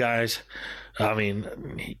these two guys, I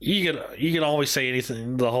mean, you can always say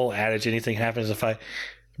anything. The whole adage, anything happens in a fight.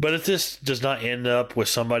 But if this does not end up with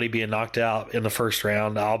somebody being knocked out in the first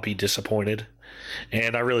round, I'll be disappointed.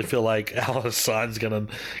 And I really feel like Al Hassan's gonna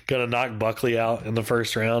knock Buckley out in the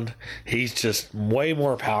first round. He's just way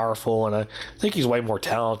more powerful, and I think he's way more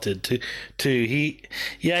talented too. He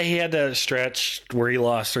had that stretch where he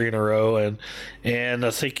lost 3 in a row, and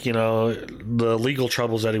I think the legal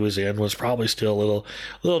troubles that he was in was probably still a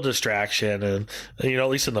little distraction, and at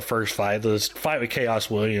least in the first fight, the fight with Chaos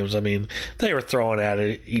Williams, I mean, they were throwing at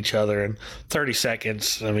each other in 30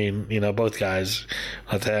 seconds. I mean, both guys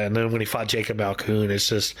like that, and then when he fought Jacob Malkoun, it's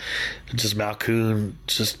just Malkoun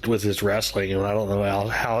just with his wrestling, and I don't know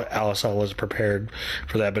how Al was prepared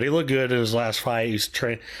for that, but he looked good in his last fight. He's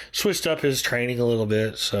switched up his training a little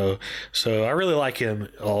bit, so I really like him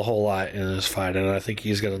a whole lot in this fight, and I think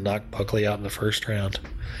he's going to knock Buckley out in the first round.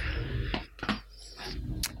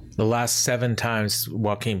 The last 7 times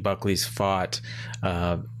Joaquin Buckley's fought,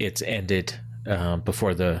 it's ended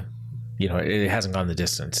before it hasn't gone the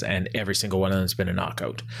distance, and every single one of them has been a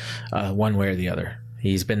knockout, one way or the other.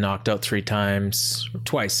 He's been knocked out 3 times,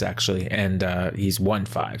 twice actually, and he's won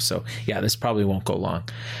 5. So yeah, this probably won't go long.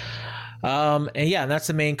 And that's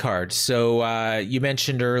the main card. So you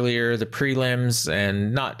mentioned earlier the prelims,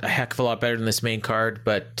 and not a heck of a lot better than this main card,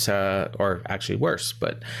 but or actually worse,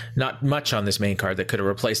 but not much on this main card that could have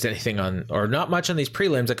replaced anything not much on these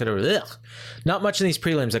prelims that could have not much in these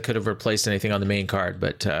prelims that could have replaced anything on the main card.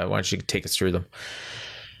 But why don't you take us through them?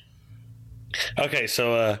 Okay,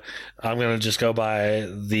 so I'm going to just go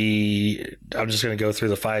I'm just going to go through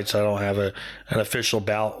the fights. I don't have an official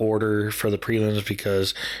bout order for the prelims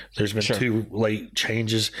because there's been 2 late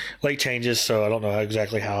changes, so I don't know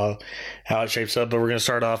exactly how it shapes up. But we're going to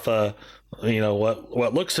start off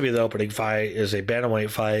what looks to be the opening fight is a bantamweight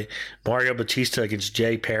fight. Mario Batista against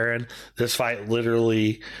Jay Perrin. This fight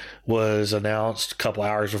literally was announced a couple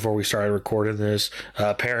hours before we started recording this.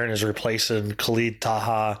 Perrin is replacing Khalid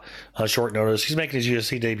Taha on short notice. He's making his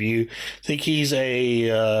UFC debut. I think he's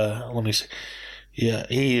let me see. Yeah,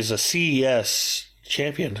 he is a CES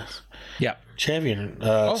champion. Yeah. Champion.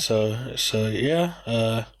 So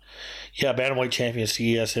yeah. Yeah, bantamweight champion,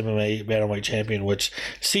 CES MMA bantamweight champion, which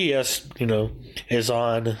CES, is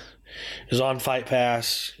on Fight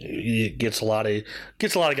Pass. He gets a lot of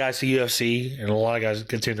guys to UFC and a lot of guys in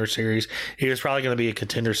Contender Series. He was probably going to be a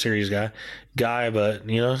Contender Series guy, but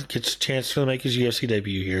gets a chance to make his UFC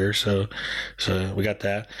debut here. So we got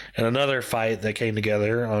that. And another fight that came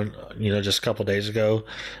together on just a couple days ago,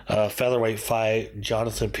 featherweight fight,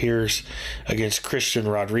 Jonathan Pierce against Christian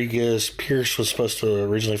Rodriguez. Pierce was supposed to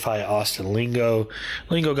originally fight Austin Lingo.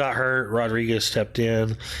 Lingo got hurt. Rodriguez stepped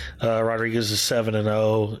in. Rodriguez is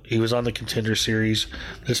 7-0. He was on the Contender Series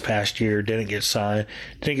this past year. Didn't get signed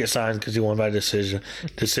because he won by decision,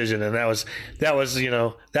 and that was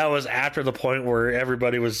after the point where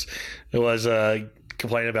everybody was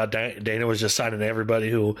complaining about Dana was just signing everybody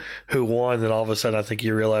who won. Then all of a sudden, I think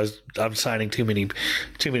he realized I'm signing too many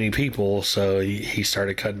people, so he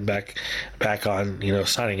started cutting back on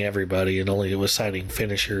signing everybody, and only it was signing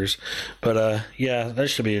finishers. But yeah, that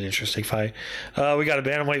should be an interesting fight. We got a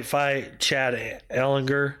bantamweight fight. Chad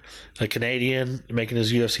Ellinger, a Canadian, making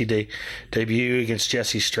his UFC debut against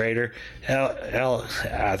Jesse Strader.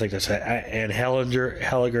 I think that's it. And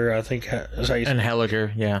Helliger, I think. And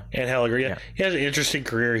Helliger, yeah. And Helliger, yeah. He has an interesting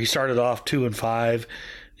career. He started off 2-5.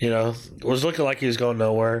 Was looking like he was going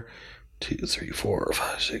nowhere. 2, 3, 4,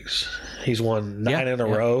 5, 6. He's won 9 in a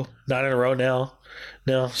row. 9 in a row now.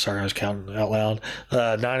 No, sorry, I was counting out loud.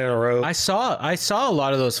 9 in a row. I saw a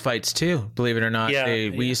lot of those fights too. Believe it or not,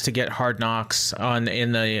 we used to get Hard Knocks on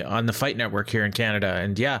the Fight Network here in Canada,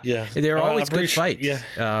 and they were always good fights.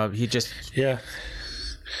 He just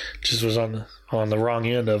was on the wrong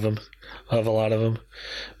end of them. Of a lot of them,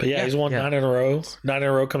 but he's won 9 in a row. 9 in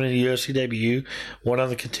a row coming into UFC debut. One on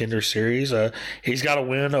the Contender Series. He's got a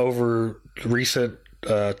win over recent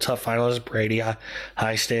tough finalist Brady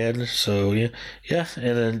Highstand. So yeah.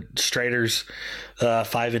 And then Strader's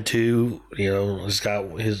 5-2. He's got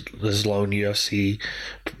his lone UFC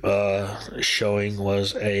showing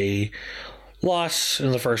was a loss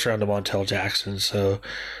in the first round to Montel Jackson. So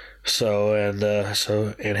and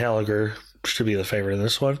Helliger should be the favorite in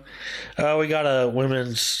this one. We got a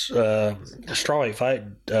women's strawweight fight.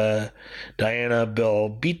 Diana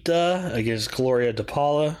Belbita against Gloria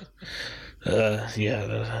DePaula. Is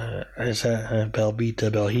that Belbita,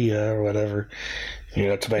 Belhia, or whatever?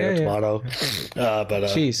 Tomato. But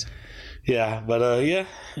cheese.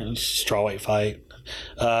 Strawweight fight.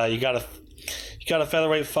 You got a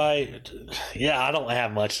featherweight fight. Yeah, I don't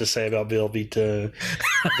have much to say about Velveeta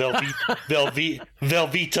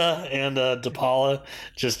and DePaula.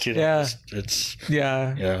 Just it's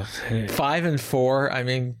 5-4. I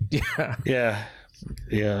mean,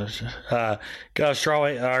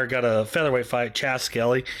 got a featherweight fight. Chas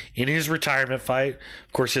Skelly in his retirement fight.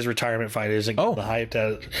 Of course, his retirement fight isn't the hype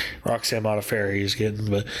that Roxanne Modafferi is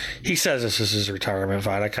getting, but he says this is his retirement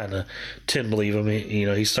fight. I kind of tend to believe him.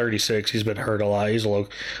 He's 36. He's been hurt a lot. He's a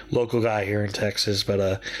local guy here in Texas,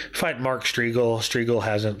 but fighting Mark Striegel. Striegel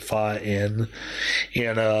hasn't fought in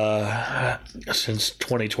since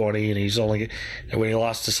 2020, and he's only when he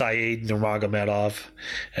lost to Saeed Nurmagomedov,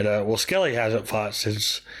 and Skelly hasn't fought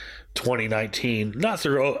since 2019, not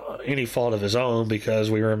through any fault of his own, because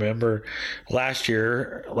we remember last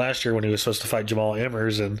year when he was supposed to fight Jamal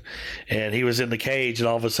Emmers, and he was in the cage, and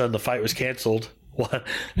all of a sudden the fight was canceled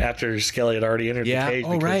after Skelly had already entered the cage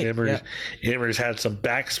because Emmers had some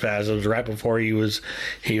back spasms right before he was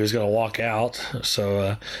going to walk out.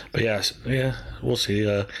 So, but we'll see.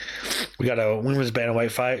 We got a women's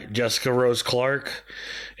bantamweight fight. Jessica Rose Clark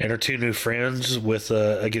and her 2 new friends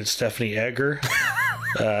against Stephanie Egger.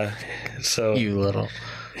 So you little.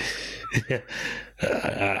 Is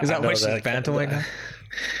that why she's bantamweight now?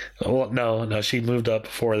 Well, no, she moved up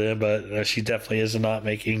before then, but she definitely is not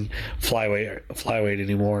making flyweight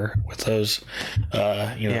anymore with those.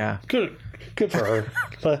 Good for her.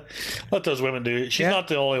 Let those women do it. She's not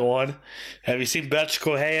the only one. Have you seen Betch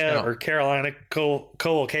Correia or Carolina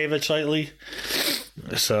Kowalkiewicz lately?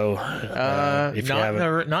 So, if you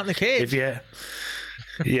haven't, not in the cage.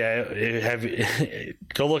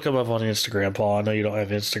 Go look them up on Instagram, Paul. I know you don't have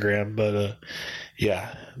Instagram, but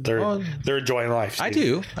they're enjoying life. I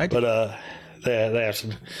do. But they have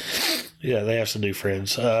some Yeah, they have some new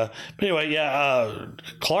friends. But anyway,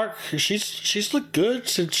 Clark, she's looked good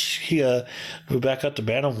since she moved back up to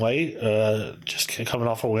bantamweight. Just coming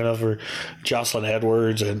off a win over Jocelyn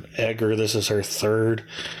Edwards and Edgar. This is her third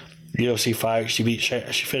UFC fight. She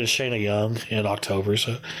finished Shayna Young in October,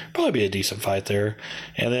 so probably be a decent fight there.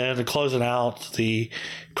 And then closing out the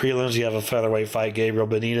prelims, you have a featherweight fight. Gabriel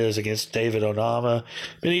Benitez against David Onama.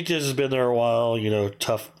 Benitez has been there a while,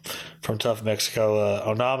 tough Mexico.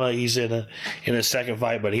 Onama, he's in his second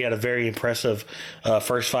fight, but he had a very impressive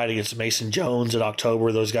first fight against Mason Jones in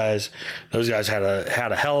October. Those guys had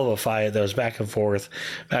a hell of a fight that was back and forth,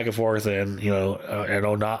 and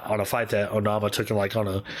on a fight that Onama took him like on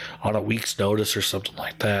a week's notice or something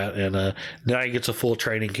like that. And now he gets a full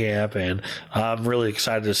training camp, and I'm really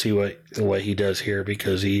excited to see what he does here,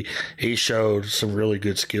 because he showed some really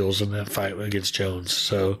good skills in that fight against Jones.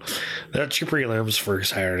 So that's your prelims for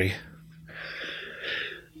Saturday.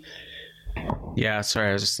 Yeah,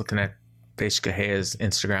 sorry, I was just looking at Paige Gahea's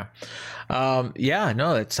Instagram.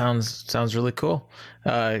 That sounds really cool.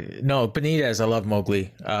 Benitez, I love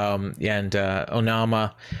Mowgli. And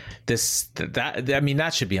Onama,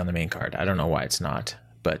 that should be on the main card. I don't know why it's not,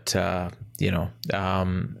 but I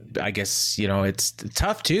guess it's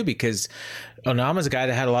tough too, because Onama's a guy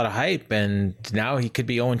that had a lot of hype, and now he could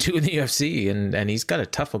be 0-2 in the UFC, and he's got a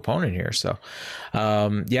tough opponent here. So,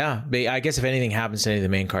 I guess if anything happens to any of the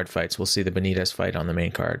main card fights, we'll see the Benitez fight on the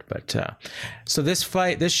main card. But so this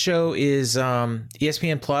show is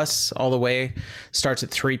ESPN Plus all the way, starts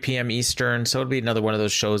at 3 p.m. Eastern. So it'll be another one of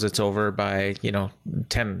those shows that's over by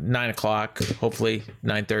 9 o'clock, hopefully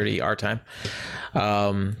 9:30 our time.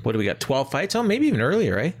 What do we got? 12 fights? Oh, maybe even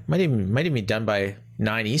earlier, right? Might even be done by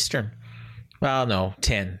 9 Eastern. Well, no,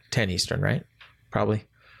 10 Eastern, right? Probably.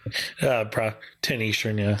 10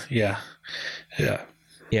 Eastern, yeah.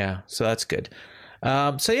 Yeah, so that's good.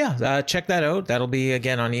 Check that out. That'll be,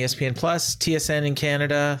 again, on ESPN Plus, TSN in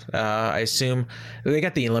Canada. I assume they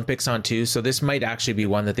got the Olympics on too, so this might actually be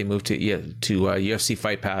one that they move to UFC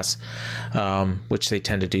Fight Pass, which they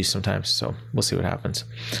tend to do sometimes, so we'll see what happens.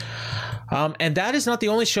 And that is not the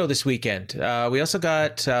only show this weekend. We also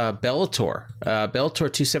got Bellator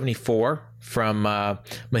 274 from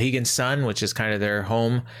Mohegan Sun, which is kind of their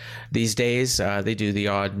home these days. They do the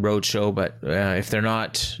odd road show, but if they're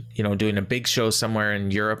not, doing a big show somewhere in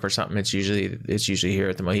Europe or something, it's usually here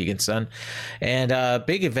at the Mohegan Sun. And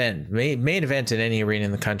big event, main event in any arena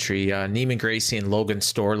in the country. Neiman Gracie and Logan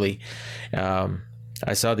Storley.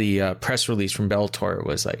 I saw the press release from Bellator. It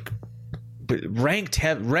was like ranked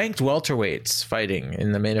welterweights fighting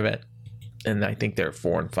in the main event, and I think they're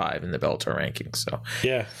 4 and 5 in the Bellator rankings. So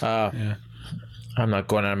yeah. I'm not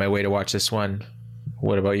going out of my way to watch this one.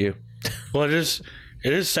 What about you? Well, it is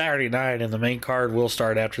Saturday night, and the main card will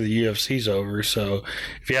start after the UFC's over. So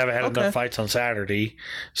if you haven't had enough fights on Saturday,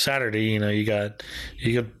 you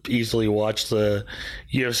could easily watch the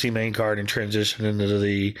UFC main card and transition into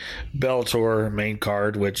the Bellator main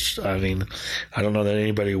card, which, I don't know that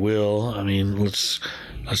anybody will.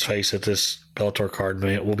 Let's face it, this Bellator card,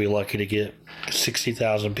 we'll be lucky to get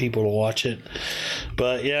 60,000 people to watch it.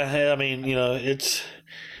 But it's,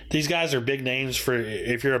 these guys are big names for,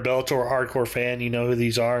 if you're a Bellator hardcore fan, you know who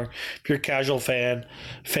these are. If you're a casual fan,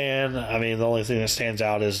 the only thing that stands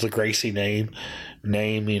out is the Gracie name,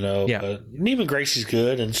 Yeah. But Neiman Gracie's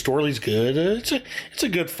good and Storley's good. It's a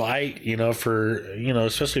good fight, for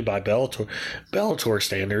especially by Bellator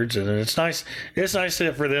standards, and it's nice. It's nice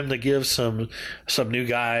for them to give some new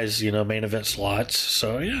guys, main event slots.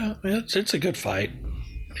 So yeah, it's a good fight.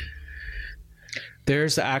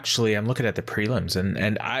 There's actually, I'm looking at the prelims,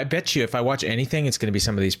 and I bet you if I watch anything, it's going to be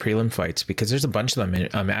some of these prelim fights, because there's a bunch of them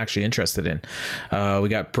I'm actually interested in. We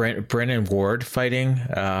got Brennan Ward fighting.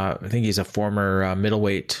 I think he's a former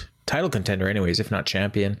middleweight title contender anyways, if not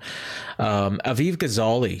champion. Aviv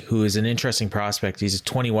Ghazali, who is an interesting prospect. He's a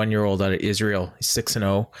 21-year-old out of Israel. He's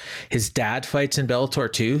 6-0. His dad fights in Bellator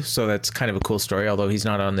too, so that's kind of a cool story, although he's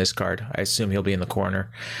not on this card. I assume he'll be in the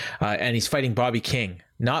corner. And he's fighting Bobby King.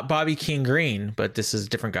 Not Bobby King Green, but this is a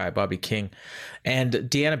different guy, Bobby King. And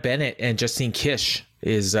Deanna Bennett and Justine Kish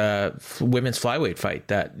is a women's flyweight fight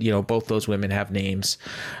that, both those women have names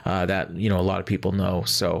that, a lot of people know.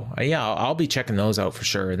 So, I'll be checking those out for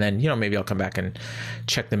sure. And then, maybe I'll come back and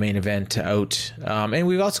check the main event out. And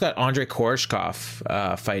we've also got Andrei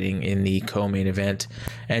Koreshkov fighting in the co-main event,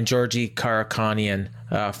 and Georgi Karakhanyan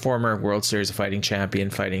former World Series of Fighting champion,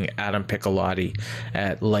 fighting Adam Piccolotti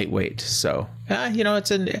at lightweight. So, it's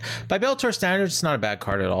by Bellator standards, it's not a bad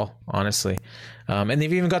card at all, honestly. And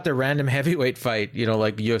they've even got their random heavyweight fight,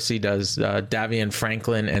 like UFC does, Davian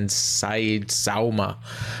Franklin and Saeed Sauma,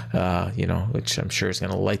 which I'm sure is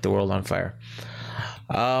going to light the world on fire.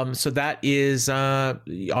 So that is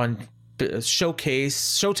on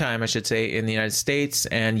Showtime, I should say, in the United States,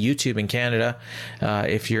 and YouTube in Canada.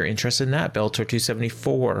 If you're interested in that, Bellator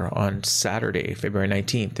 274 on Saturday, February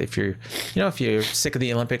 19th. If you're sick of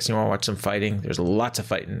the Olympics and you want to watch some fighting, there's lots of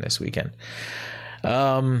fighting this weekend.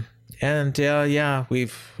 I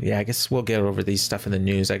guess we'll get over these stuff in the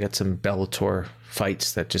news. I got some Bellator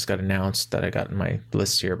fights that just got announced that I got in my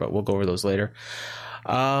list here, but we'll go over those later.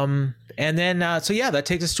 That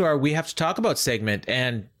takes us to our We Have to Talk About segment.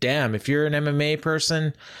 And damn, if you're an MMA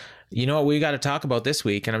person, you know what we got to talk about this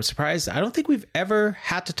week. And I'm surprised. I don't think we've ever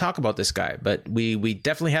had to talk about this guy, but we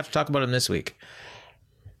definitely have to talk about him this week.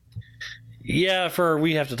 Yeah, for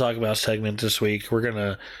We Have to Talk About segment this week, we're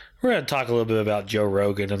gonna talk a little bit about Joe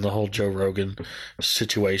Rogan and the whole Joe Rogan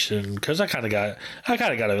situation, because I kind of got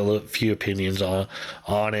a few opinions on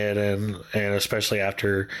it, and especially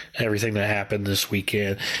after everything that happened this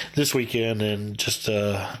weekend, and just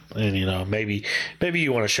maybe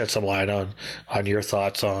you want to shed some light on your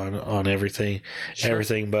thoughts on everything. Sure.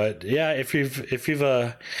 Everything. But yeah, if you've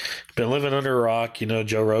been living under a rock,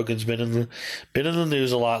 Joe Rogan's been in the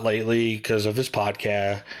news a lot lately because of his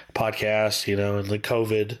podcast, and the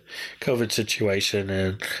COVID situation.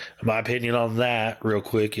 And my opinion on that, real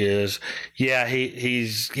quick, is he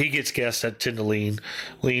gets guests that tend to lean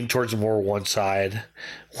towards more one side,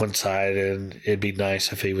 and it'd be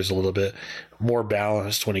nice if he was a little bit more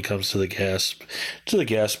balanced when he comes to the guests.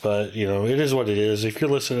 But it is what it is. If you're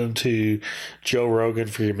listening to Joe Rogan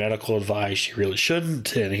for your medical advice, you really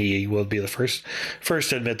shouldn't, and he will be the first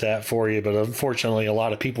to admit that for you. But unfortunately, a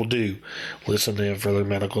lot of people do listen to him for their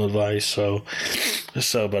medical advice. As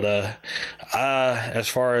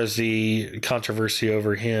far as the controversy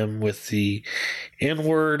over him with the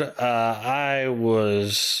N-word, I've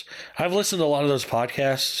listened to a lot of those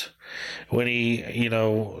podcasts when he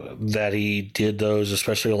did those,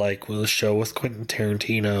 especially like with the show with Quentin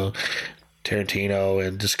Tarantino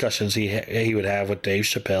and discussions he would have with Dave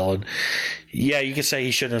Chappelle. And you could say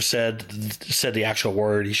he shouldn't have said the actual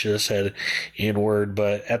word. He should have said N-word,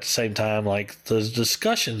 but at the same time, like, the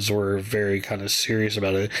discussions were very kind of serious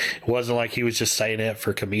about it. It wasn't like he was just saying it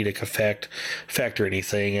for comedic effect or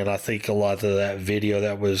anything. And I think a lot of that video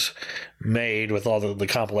that was made with all the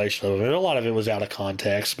compilation of it, a lot of it was out of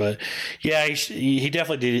context. But yeah, he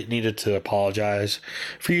definitely needed to apologize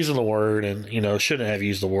for using the word, and shouldn't have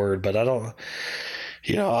used the word. But I don't.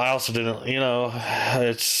 I also didn't.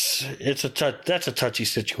 That's a touchy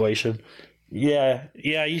situation. Yeah.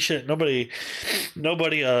 You should. Nobody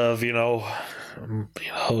of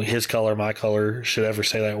his color, my color, should ever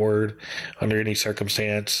say that word under any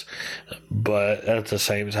circumstance. But at the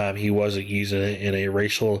same time, he wasn't using it in a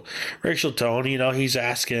racial tone. He's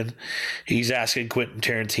asking Quentin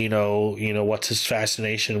Tarantino, what's his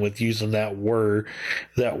fascination with using that word,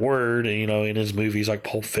 in his movies like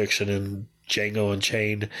Pulp Fiction and Django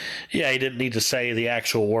Unchained. Yeah, he didn't need to say the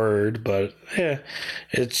actual word, but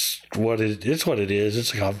it's what it is.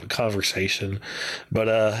 It's a conversation. But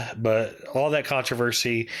all that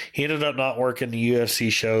controversy, he ended up not working the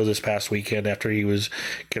UFC show this past weekend after he was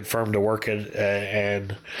confirmed to work it,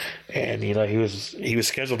 and he was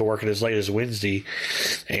scheduled to work it as late as Wednesday,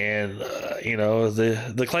 and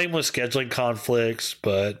the claim was scheduling conflicts,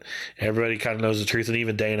 but everybody kind of knows the truth. And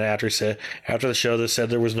even Dana after the show, they said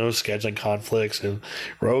there was no scheduling conflicts, and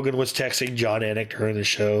Rogan was texting John Anik during the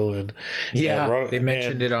show, and they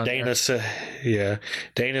mentioned it on Dana said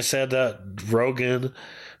that Rogan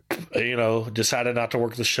decided not to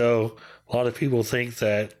work the show. A lot of people think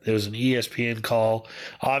that it was an ESPN call.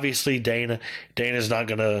 Obviously, Dana's not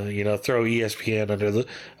gonna throw ESPN under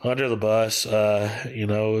the bus.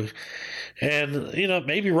 And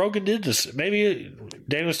maybe Rogan did this. Maybe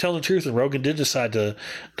Dana was telling the truth, and Rogan did decide to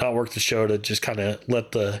not work the show to just kind of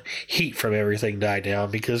let the heat from everything die down.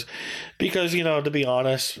 Because to be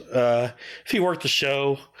honest, if he worked the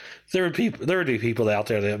show, there would be people out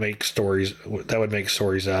there that would make stories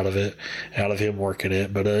out of him working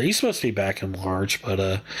it. But he's supposed to be back in March. But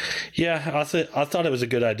I thought it was a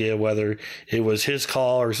good idea, whether it was his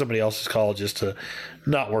call or somebody else's call, just to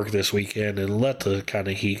not work this weekend and let the kind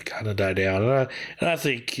of heat kind of die down. And I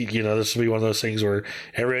think this will be one of those things where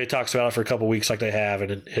everybody talks about it for a couple of weeks like they have,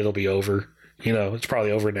 and it'll be over. It's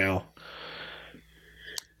probably over now.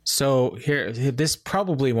 So here, this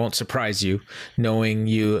probably won't surprise you, knowing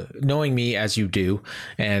me as you do,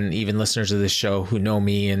 and even listeners of this show who know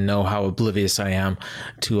me and know how oblivious I am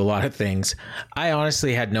to a lot of things. I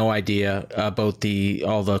honestly had no idea about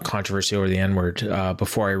all the controversy over the N-word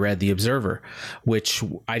before I read The Observer, which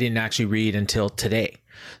I didn't actually read until today.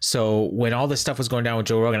 So when all this stuff was going down with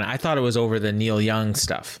Joe Rogan, I thought it was over the Neil Young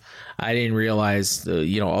stuff. I didn't realize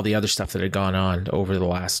all the other stuff that had gone on over the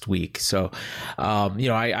last week. So,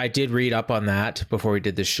 I did read up on that before we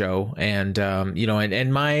did this show. And,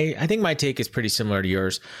 I think my take is pretty similar to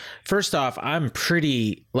yours. First off, I'm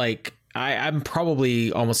pretty I'm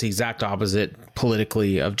probably almost the exact opposite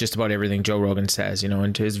politically of just about everything Joe Rogan says,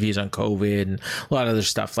 into his views on COVID and a lot of other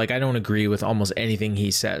stuff. I don't agree with almost anything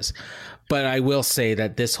he says. But I will say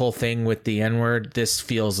that this whole thing with the N-word, this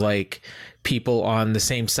feels like people on the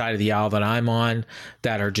same side of the aisle that I'm on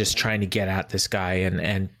that are just trying to get at this guy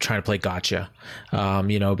and trying to play gotcha,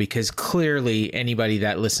 because clearly anybody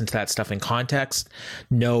that listens to that stuff in context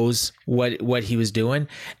knows what he was doing.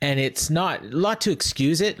 And it's not a lot to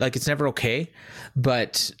excuse it. It's never okay.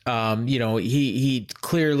 But, he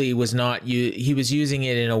clearly was not, he was using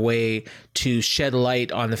it in a way to shed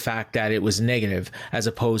light on the fact that it was negative, as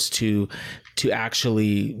opposed to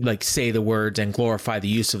actually say the words and glorify the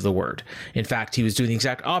use of the word. In fact, he was doing the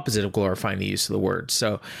exact opposite of glorifying the use of the word.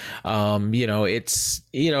 So, it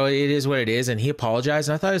is what it is. And he apologized.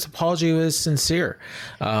 And I thought his apology was sincere.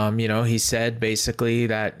 He said basically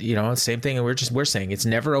that, same thing. And we're saying it's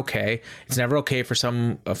never okay. It's never okay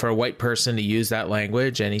for a white person to use that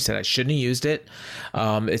language. And he said, I shouldn't have used it.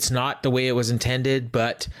 It's not the way it was intended,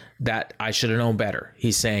 but that I should have known better,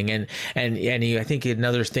 he's saying. And I think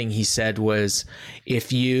another thing he said was,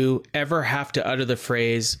 if you ever have to utter the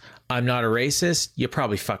phrase, I'm not a racist, you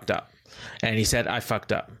probably fucked up. And he said, I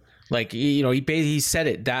fucked up. He said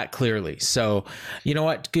it that clearly. So, you know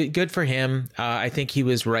what? Good for him. I think he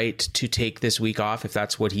was right to take this week off if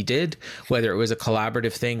that's what he did, whether it was a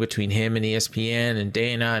collaborative thing between him and ESPN and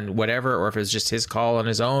Dana and whatever, or if it was just his call on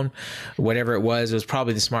his own, whatever it was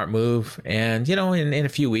probably the smart move. And, in a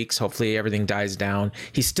few weeks, hopefully everything dies down.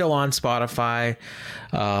 He's still on Spotify,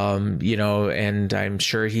 and I'm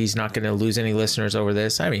sure he's not going to lose any listeners over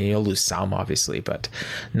this. I mean, he'll lose some, obviously, but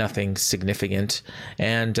nothing significant.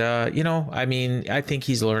 And, I think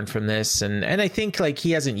he's learned from this, and I think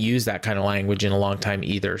he hasn't used that kind of language in a long time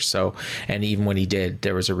either. So, and even when he did,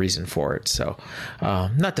 there was a reason for it. So,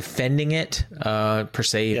 not defending it per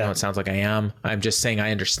se, even though it sounds like I am. I'm just saying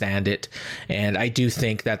I understand it, and I do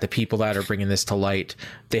think that the people that are bringing this to light,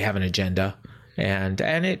 they have an agenda, and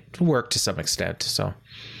it worked to some extent. So,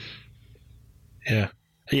 yeah.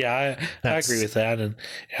 Yeah, I agree with that, and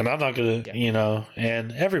I'm not gonna,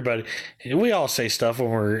 and everybody, we all say stuff when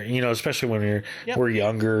we're, especially when we're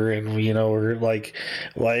younger, and we're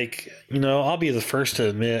I'll be the first to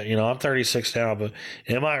admit, I'm 36 now, but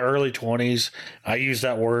in my early 20s, I use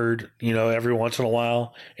that word, every once in a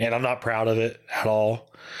while, and I'm not proud of it at all.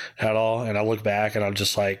 And I look back and I'm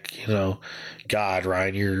just God,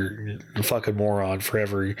 Ryan, you're a fucking moron for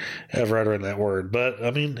ever uttering that word. But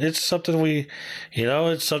I mean, it's something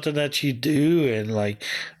it's something that you do. And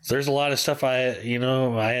there's a lot of stuff I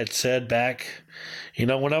had said back,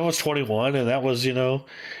 when I was 21, and that was, in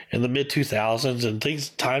the mid 2000s,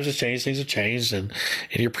 and times have changed, and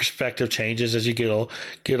your perspective changes as you get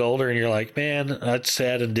older, and you're like, man, I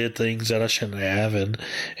said and did things that I shouldn't have, and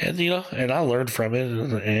I learned from it,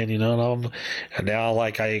 and now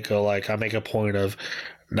I make a point of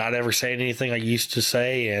not ever saying anything I used to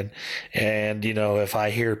say, and if I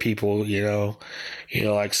hear people saying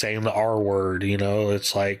the R word,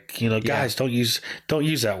 it's guys, don't use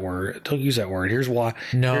that word. Don't use that word. Here's why.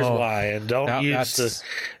 Here's why. And don't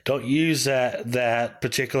use that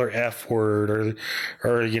particular F word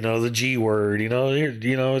or the G word.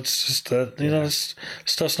 It's just that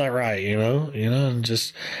stuff's not right. And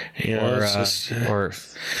just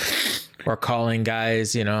or calling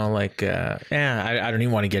guys, I don't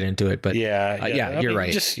even want to get into it, but you're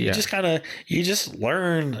right. You just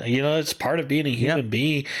learn, it's part of being a human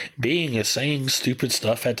being is saying stupid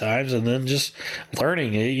stuff at times, and then just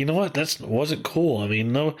learning it. You know what? That wasn't cool. I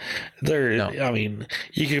mean, I mean,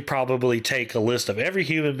 you could probably take a list of every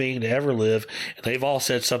human being to ever live, and they've all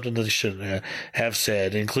said something that they shouldn't have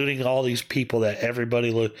said, including all these people that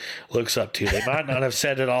everybody looks up to. They might not have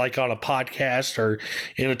said it on a podcast or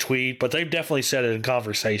in a tweet, but they've definitely said it in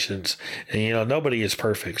conversations, and nobody is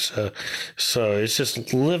perfect. So it's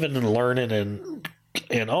just living and learning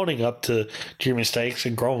and owning up to your mistakes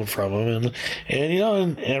and growing from them,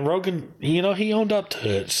 and Rogan, he owned up to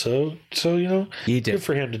it. So he did. Good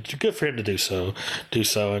for him to do so.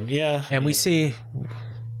 And we see.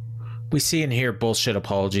 We see and hear bullshit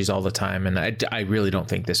apologies all the time, and I really don't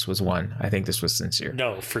think this was one. I think this was sincere.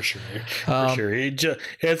 No, for sure, for sure.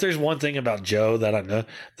 If there's one thing about Joe that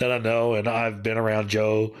I know, and I've been around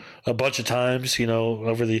Joe a bunch of times,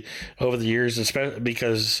 over the years, especially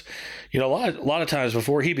because a lot of times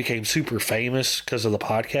before he became super famous because of the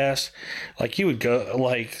podcast, like you would go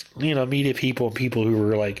media people and people who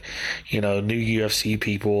were like new UFC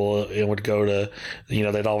people, and would go to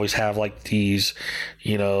they'd always have like these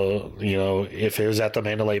if it was at the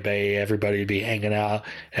Mandalay Bay, everybody would be hanging out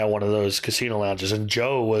at one of those casino lounges, and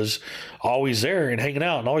Joe was always there and hanging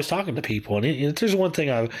out and always talking to people. And if there's one thing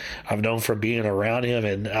I've known from being around him,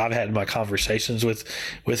 and I've had my conversations with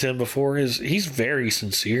him before, is he's very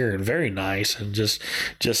sincere and very nice, and just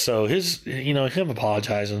so his him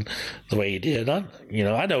apologizing the way he did, I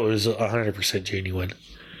know it was 100% genuine.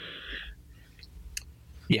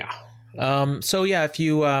 Yeah. So yeah, if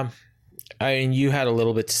you you had a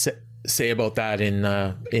little bit to say about that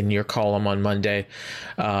in your column on Monday.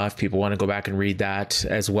 If people want to go back and read that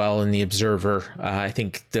as well in the Observer, I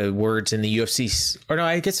think the words in the UFC, or no,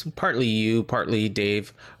 I guess partly you, partly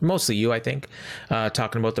Dave, mostly you, I think,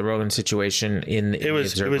 talking about the Rogan situation in the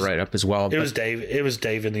Observer write up as well. It was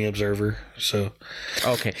Dave in the Observer. So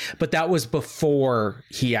okay, but that was before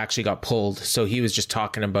he actually got pulled. So he was just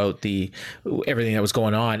talking about everything that was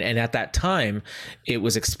going on, and at that time, it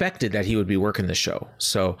was expected that he would be working the show.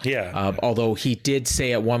 So yeah. Although he did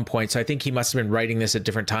say at one point, so I think he must have been writing this at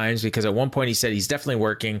different times, because at one point he said he's definitely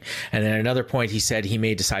working, and then at another point he said he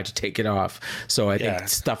may decide to take it off. So I think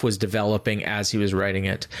stuff was developing as he was writing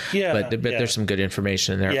it. Yeah, but there's some good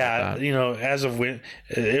information there. Yeah, as of when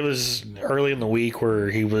it was early in the week where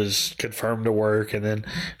he was confirmed to work, and then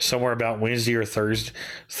somewhere about Wednesday or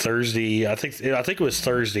Thursday, I think it was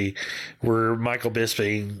Thursday, where Michael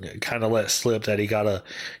Bisping kind of let slip that he got a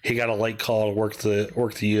late call to work the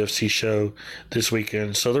UFC show this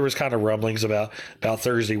weekend. So there was kind of rumblings about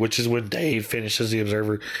Thursday, which is when Dave finishes the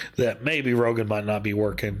Observer, that maybe Rogan might not be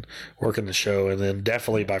working the show. And then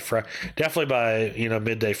definitely by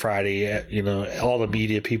midday Friday, all the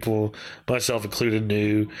media people, myself included,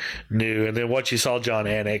 knew. And then once you saw John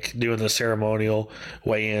Anik doing the ceremonial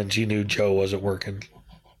weigh-ins, you knew Joe wasn't working.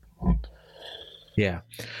 Yeah.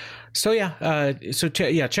 So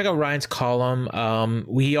check out Ryan's column.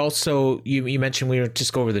 We also you mentioned, we were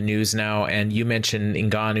just go over the news now, and you mentioned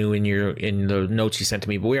Ngannou in the notes you sent to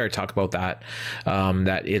me, but we already talked about that.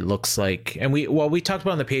 That it looks like, and we talked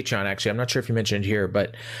about it on the Patreon actually. I'm not sure if you mentioned it here,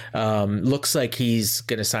 but looks like he's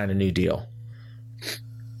going to sign a new deal.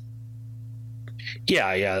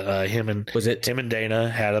 Yeah. Him and Dana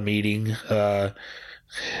had a meeting.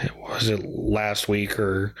 Was it last week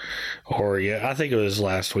or yeah, I think it was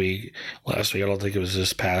last week. I don't think it was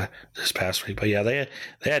this past week, but yeah, they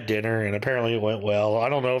had dinner, and apparently it went well. I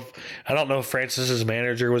don't know if Francis's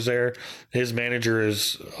manager was there. His manager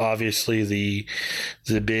is obviously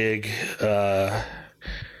the big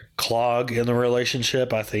clog in the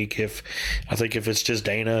relationship. I think if it's just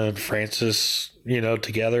Dana and Francis,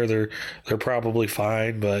 together, they're probably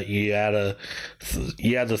fine. But you add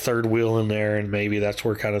the third wheel in there, and maybe that's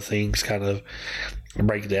where kind of things kind of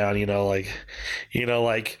break down. Like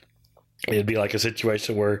it'd be like a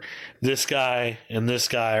situation where this guy and this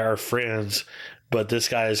guy are friends, but this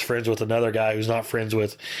guy is friends with another guy who's not friends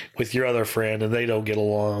with your other friend, and they don't get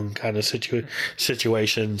along, kind of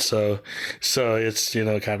situation. So it's,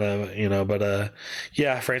 kind of, but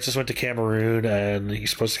yeah, Francis went to Cameroon, and he's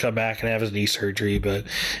supposed to come back and have his knee surgery. But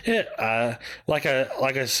like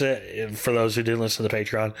I said, for those who didn't listen to the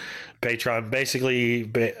Patreon, basically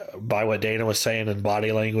by what Dana was saying in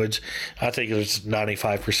body language, I think there's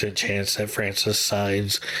 95% chance that Francis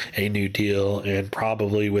signs a new deal, and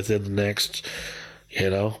probably within the next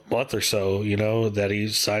month or so, that he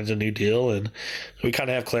signs a new deal, and we kind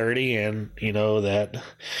of have clarity, and that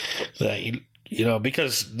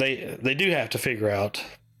because they do have to figure out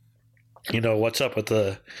what's up with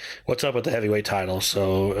the heavyweight title.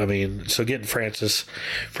 So I mean, getting Francis,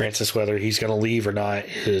 whether he's going to leave or not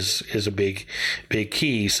is a big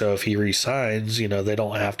key. So if he resigns, they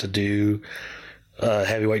don't have to do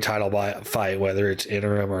heavyweight title fight, whether it's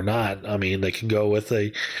interim or not. I mean, they can go with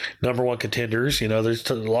the number one contenders. There's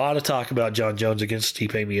a lot of talk about John Jones against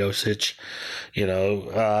Stipe Miocic.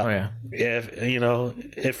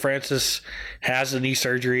 If Francis has the knee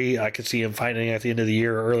surgery, I could see him fighting at the end of the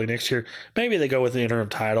year or early next year. Maybe they go with the interim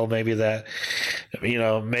title. Maybe that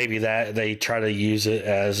they try to use it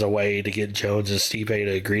as a way to get Jones and Stipe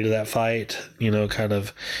to agree to that fight.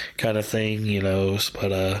 Kind of thing.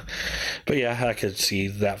 But yeah, could see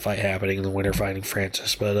that fight happening in the winter, fighting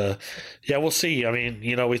Francis. But yeah, we'll see. I mean,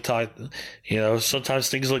 we thought, sometimes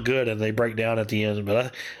things look good and they break down at the end.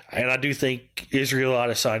 But I do think Israel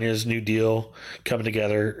Adesanya's new deal coming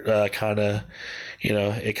together kind of,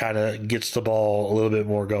 it kind of gets the ball a little bit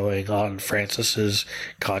more going on Francis's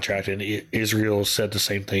contract. And Israel said the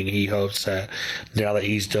same thing. He hopes that now that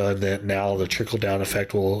he's done, that now the trickle down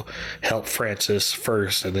effect will help Francis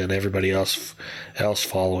first, and then everybody else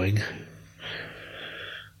following.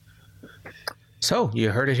 So you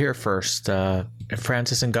heard it here first.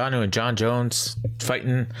 Francis Ngannou and John Jones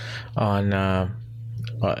fighting on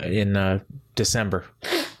in December,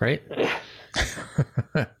 right?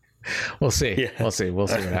 We'll see. Yeah. We'll see what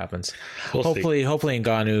happens. Hopefully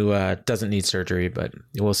Ngannou doesn't need surgery, but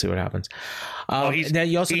we'll see what happens. Now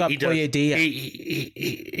you also got Poirier Diaz.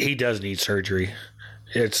 He does need surgery.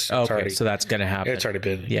 It's already, so that's going to happen. It's already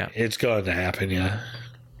been. Yeah, it's going to happen. Yeah.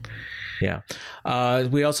 Yeah.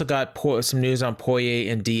 We also got some news on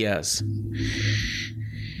Poirier and Diaz.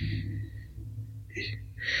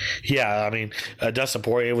 Yeah, I mean, Dustin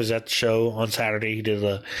Poirier was at the show on Saturday. He did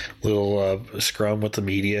a little scrum with the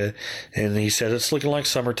media, and he said it's looking like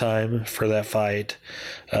summertime for that fight.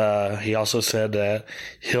 He also said that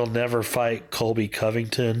he'll never fight Colby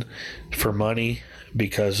Covington for money,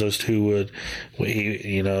 because those two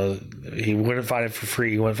he wouldn't fight him for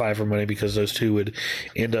free. He wouldn't fight for money because those two would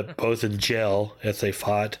end up both in jail if they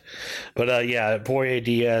fought. But yeah, Poirier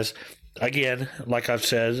Diaz. Again, like I've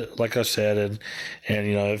said, and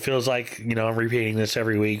it feels like I'm repeating this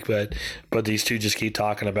every week, but these two just keep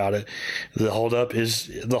talking about it. The holdup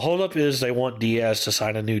is they want Diaz to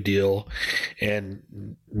sign a new deal,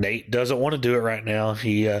 and Nate doesn't want to do it right now.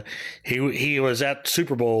 He was at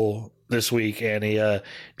Super Bowl this week, and he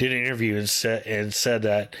did an interview and said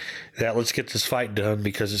that let's get this fight done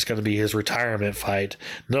because it's going to be his retirement fight.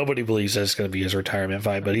 Nobody believes that it's going to be his retirement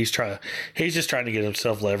fight, but he's just trying to get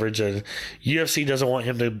himself leverage, and UFC doesn't want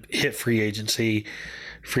him to hit free agency.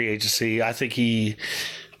 I think it's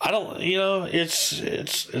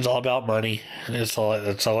all about money. That's all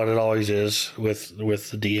it always is with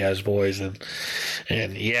the Diaz boys, and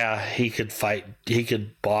yeah, he could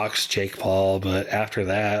box Jake Paul, but after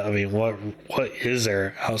that, I mean, what is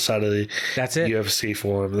there outside of the UFC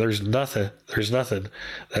for him? There's nothing.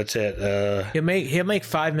 That's it. He'll make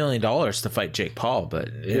 $5 million to fight Jake Paul, but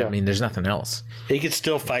I mean, there's nothing else. He could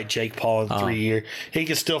still fight Jake Paul in 3 years. He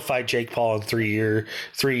could still fight Jake Paul in 3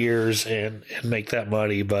 years and make that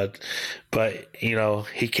money. But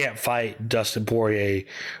he can't fight Dustin Poirier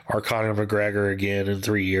or Conor McGregor again in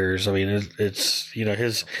 3 years. I mean, it's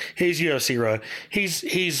his UFC run.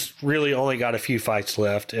 He's really only got a few fights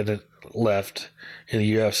left in the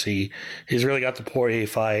UFC. He's really got the Poirier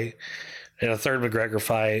fight and a third McGregor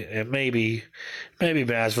fight, and maybe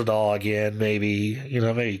Masvidal again,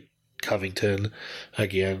 maybe Covington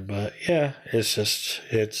again. But yeah, it's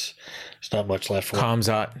not much left for him.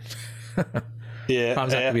 Khamzat. Yeah,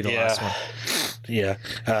 Khamzat could be the last one. Yeah,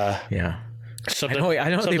 I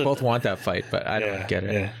know they both want that fight, but I don't get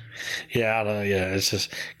it. Yeah, I don't know. Yeah, it's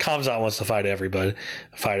just Khamzat wants to fight everybody.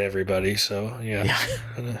 So yeah.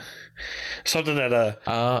 Something that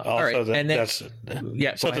also right. that's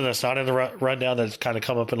something that's not in the rundown that's kind of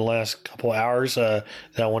come up in the last couple of hours that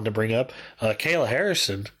I wanted to bring up. Kayla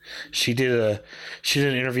Harrison, she did an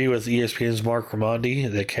interview with ESPN's Mark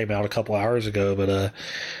Raimondi that came out a couple hours ago.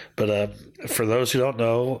 But for those who don't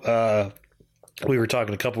know, we were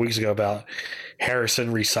talking a couple weeks ago about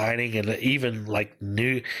Harrison resigning, and even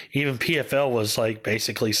PFL was like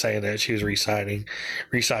basically saying that she was resigning,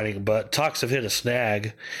 but talks have hit a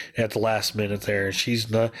snag at the last minute there,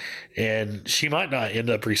 and she might not end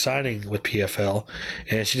up resigning with PFL.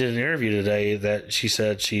 And she did an interview today that she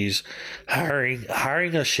said she's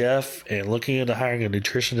hiring a chef and looking into hiring a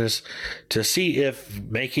nutritionist to see if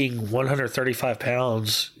making 135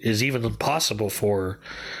 pounds is even possible for her.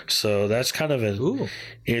 So that's kind of an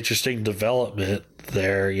interesting development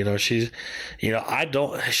there. She's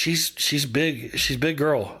big. She's a big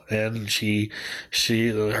girl, and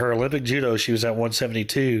her Olympic judo, she was at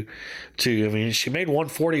 172 too. I mean, she made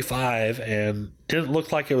 145 and didn't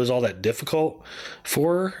look like it was all that difficult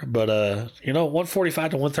for her, but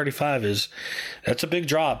 145 to 135 that's a big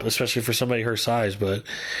drop, especially for somebody her size. But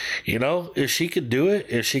if she could do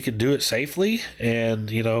it safely and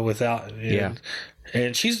without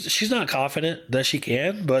and she's not confident that she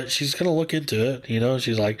can, but she's going to look into it.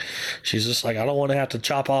 She's just like, I don't want to have to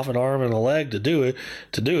chop off an arm and a leg to do it,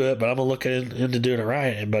 but I'm going to look into doing it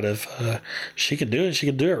right. But if she can do it, she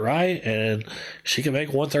can do it right, and she can make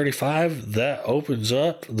 135. That opens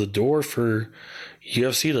up the door for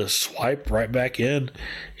UFC to swipe right back in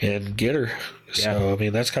and get her. So, I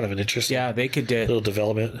mean, that's kind of an interesting they could do little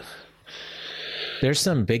development. There's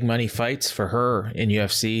some big money fights for her in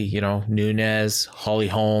UFC, you know, Nunes, Holly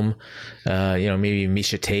Holm, you know, maybe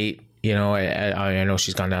Misha Tate. You know, I know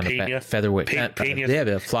she's gone down to featherweight. The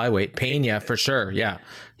flyweight. Pena for sure. Yeah.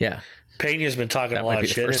 Pena's been talking a lot of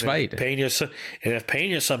shit. If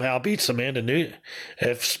Pena somehow beats Amanda Nunes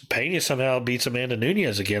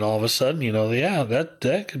again, all of a sudden, you know,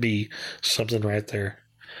 that could be something right there.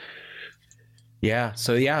 Yeah.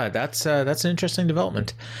 So that's an interesting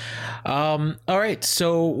development. All right.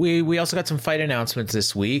 So we also got some fight announcements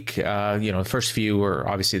this week. You know, the first few are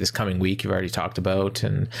obviously this coming week. You've already talked about,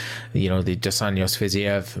 and you know, the Jason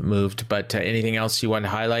Yosfiziev moved. But anything else you want to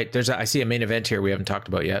highlight? I see a main event here we haven't talked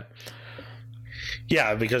about yet.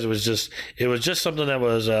 Yeah, because it was just something that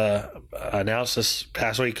was announced this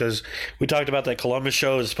past week, because we talked about that Columbus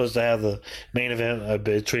show is supposed to have the main event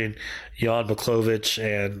between Jan Blachowicz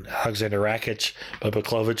and Alexander Rakic, but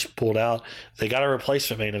Blachowicz pulled out. They got a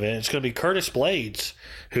replacement main event. It's going to be Curtis Blades,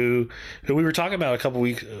 who we were talking about a couple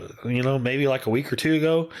weeks, you know, maybe like a week or two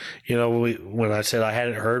ago. You know, when I said I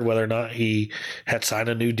hadn't heard whether or not he had signed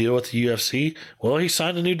a new deal with the UFC. Well, he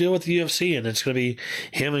signed a new deal with the UFC, and it's going to be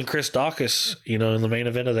him and Chris Daukaus, you know, in the main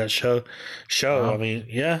event of that show. Wow. I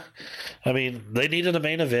mean, they needed a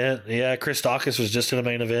main event. Yeah, Chris Daukaus was just in a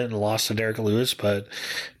main event and lost to Derek Lewis, but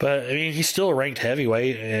I mean, he's still a ranked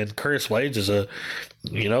heavyweight, and Curtis Blades is a,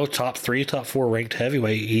 you know, top 3, top 4 ranked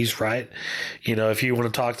heavyweight. He's right. You know, if you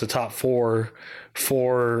want to talk the top 4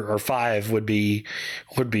 or 5 would be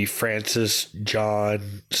Francis,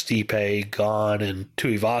 John, Stipe, Gon, and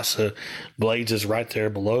Tuivasa. Blades is right there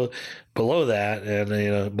below that, and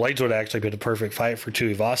you know, Blades would actually been a perfect fight for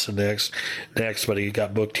Tuivasa next, but he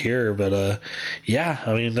got booked here. But yeah,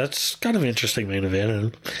 I mean, that's kind of an interesting main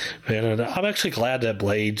event, and I'm actually glad that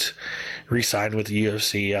Blades re-signed with the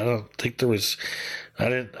UFC. I don't think there was. I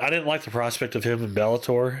didn't like the prospect of him in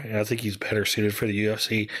Bellator, and I think he's better suited for the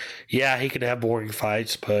UFC. Yeah, he can have boring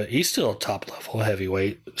fights, but he's still a top-level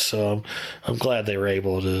heavyweight. So I'm glad they were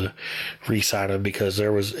able to re-sign him, because it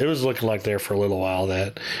was looking like there for a little while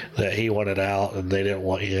that he wanted out and they didn't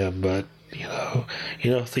want him. But you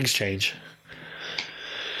know, things change.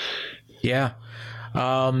 Yeah.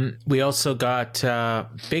 We also got a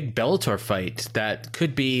big Bellator fight that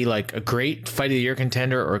could be like a great fight of the year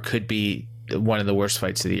contender, or it could be one of the worst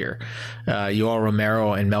fights of the year. Yoel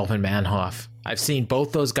Romero and Melvin Manhoff. I've seen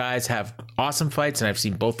both those guys have awesome fights, and I've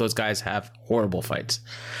seen both those guys have horrible fights.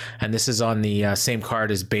 And this is on the same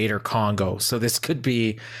card as Bader Congo. So this could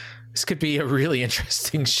be a really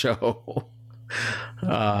interesting show.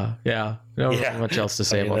 Yeah. Not much else to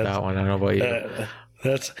say about that one. I don't know about you.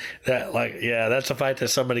 That's a fight that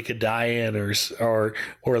somebody could die in, or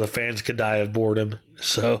the fans could die of boredom.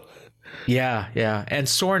 So yeah, and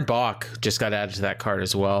Soren Bach just got added to that card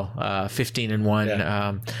as well.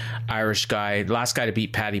 15-1, Irish guy, last guy to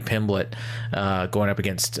beat Paddy Pimblett, going up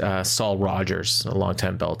against Saul Rogers, a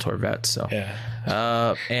longtime Bellator vet. So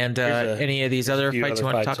any of these other fights you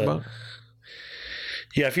want to talk about?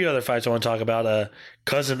 Yeah, a few other fights I want to talk about.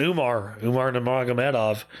 Cousin Umar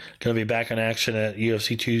Nurmagomedov, going to be back in action at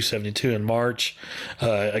UFC 272 in March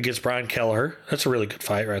against Brian Kelleher. That's a really good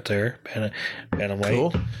fight right there. Bantamweight.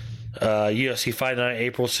 Cool. UFC Fight Night,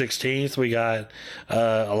 April 16th. We got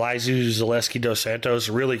Elizeu Zaleski dos Santos,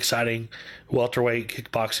 really exciting welterweight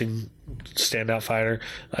kickboxing standout fighter,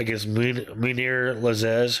 against Munir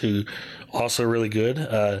Lazez, who also really good.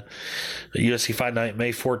 UFC Fight Night,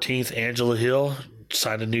 May 14th. Angela Hill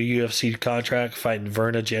signed a new UFC contract fighting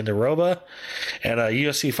Verna Jandiroba. And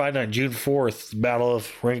UFC Fight Night, June 4th, Battle of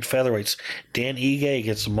Ranked Featherweights. Dan Ige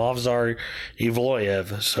against Movsar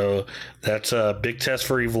Evloev. So that's a big test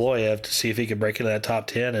for Evloev to see if he can break into that top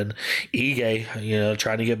 10. And Ige,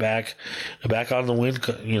 trying to get back on the win,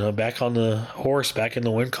 back on the horse, back in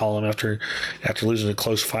the win column after losing a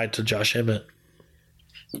close fight to Josh Emmett.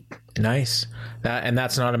 Nice. And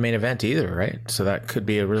that's not a main event either, right? So that could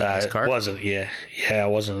be a really nice card. It wasn't, yeah. Yeah, it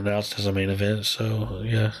wasn't announced as a main event, so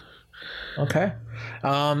yeah. Okay.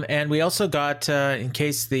 And we also got, in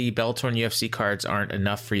case the Bellator and UFC cards aren't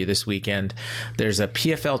enough for you this weekend, there's a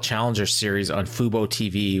PFL Challenger series on Fubo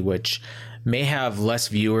TV, which may have less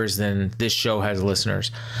viewers than this show has listeners.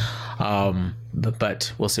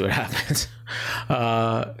 But we'll see what happens.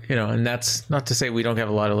 And that's not to say we don't have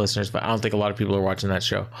a lot of listeners, but I don't think a lot of people are watching that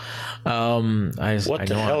show. What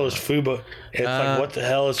the hell is Fubo? It's like, what the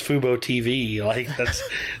hell is Fubo TV? Like, that's.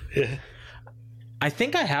 I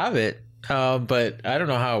think I have it. but I don't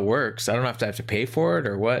know how it works. I don't know if I have to pay for it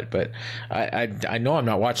or what, but I know I'm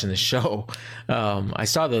not watching the show. I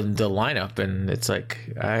saw the lineup, and it's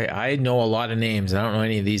like I know a lot of names, and I don't know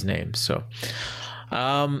any of these names. So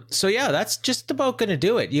yeah, that's just about going to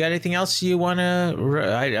do it. You got anything else you want to...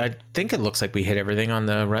 I think it looks like we hit everything on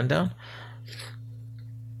the rundown.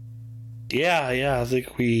 Yeah, I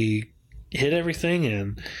think we hit everything,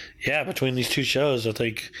 and between these two shows, I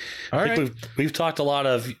think we've talked a lot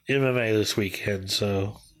of MMA this weekend,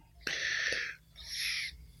 so...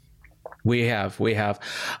 We have.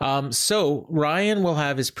 So Ryan will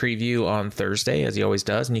have his preview on Thursday, as he always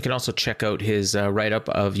does. And you can also check out his write-up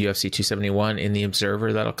of UFC 271 in The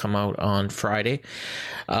Observer. That'll come out on Friday.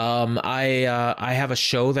 I have a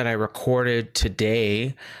show that I recorded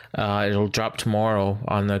today. It'll drop tomorrow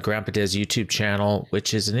on the Grandpa Des YouTube channel,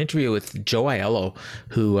 which is an interview with Joe Aiello,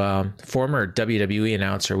 who former WWE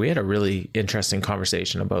announcer. We had a really interesting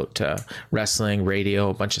conversation about wrestling,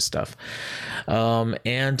 radio, a bunch of stuff.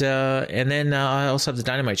 And then I also have the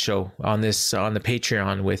Dynamite show on the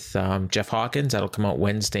Patreon with Jeff Hawkins. That'll come out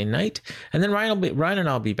Wednesday night, and then Ryan and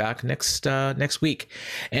I'll be back next week.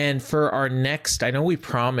 And for our next, I know we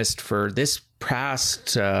promised for this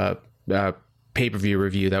past pay-per-view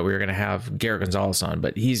review that we were going to have Garrett Gonzalez on,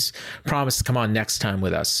 but he's promised to come on next time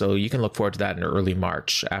with us, so you can look forward to that in early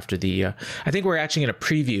March after the I think we're actually going to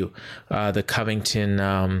preview the Covington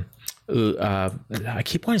I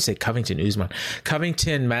keep wanting to say Covington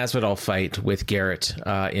Masvidal fight with Garrett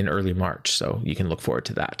in early March, so you can look forward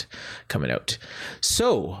to that coming out.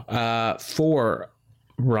 So for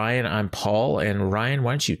Ryan, I'm Paul, and Ryan,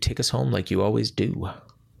 why don't you take us home like you always do?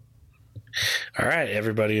 All right,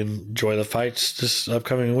 everybody, enjoy the fights this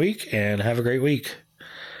upcoming week and have a great week.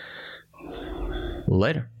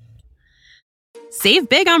 Later. Save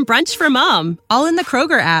big on brunch for mom, all in the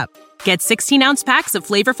Kroger app. Get 16-ounce packs of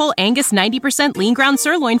flavorful Angus 90% lean ground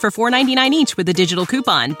sirloin for $4.99 each with a digital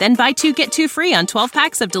coupon. Then buy 2, get 2 free on 12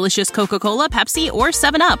 packs of delicious Coca-Cola, Pepsi, or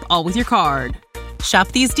 7-Up, all with your card. Shop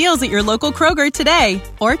these deals at your local Kroger today,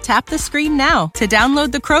 or tap the screen now to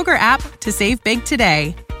download the Kroger app to save big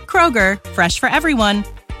today. Kroger, fresh for everyone.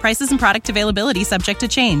 Prices and product availability subject to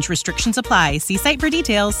change. Restrictions apply. See site for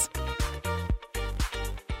details.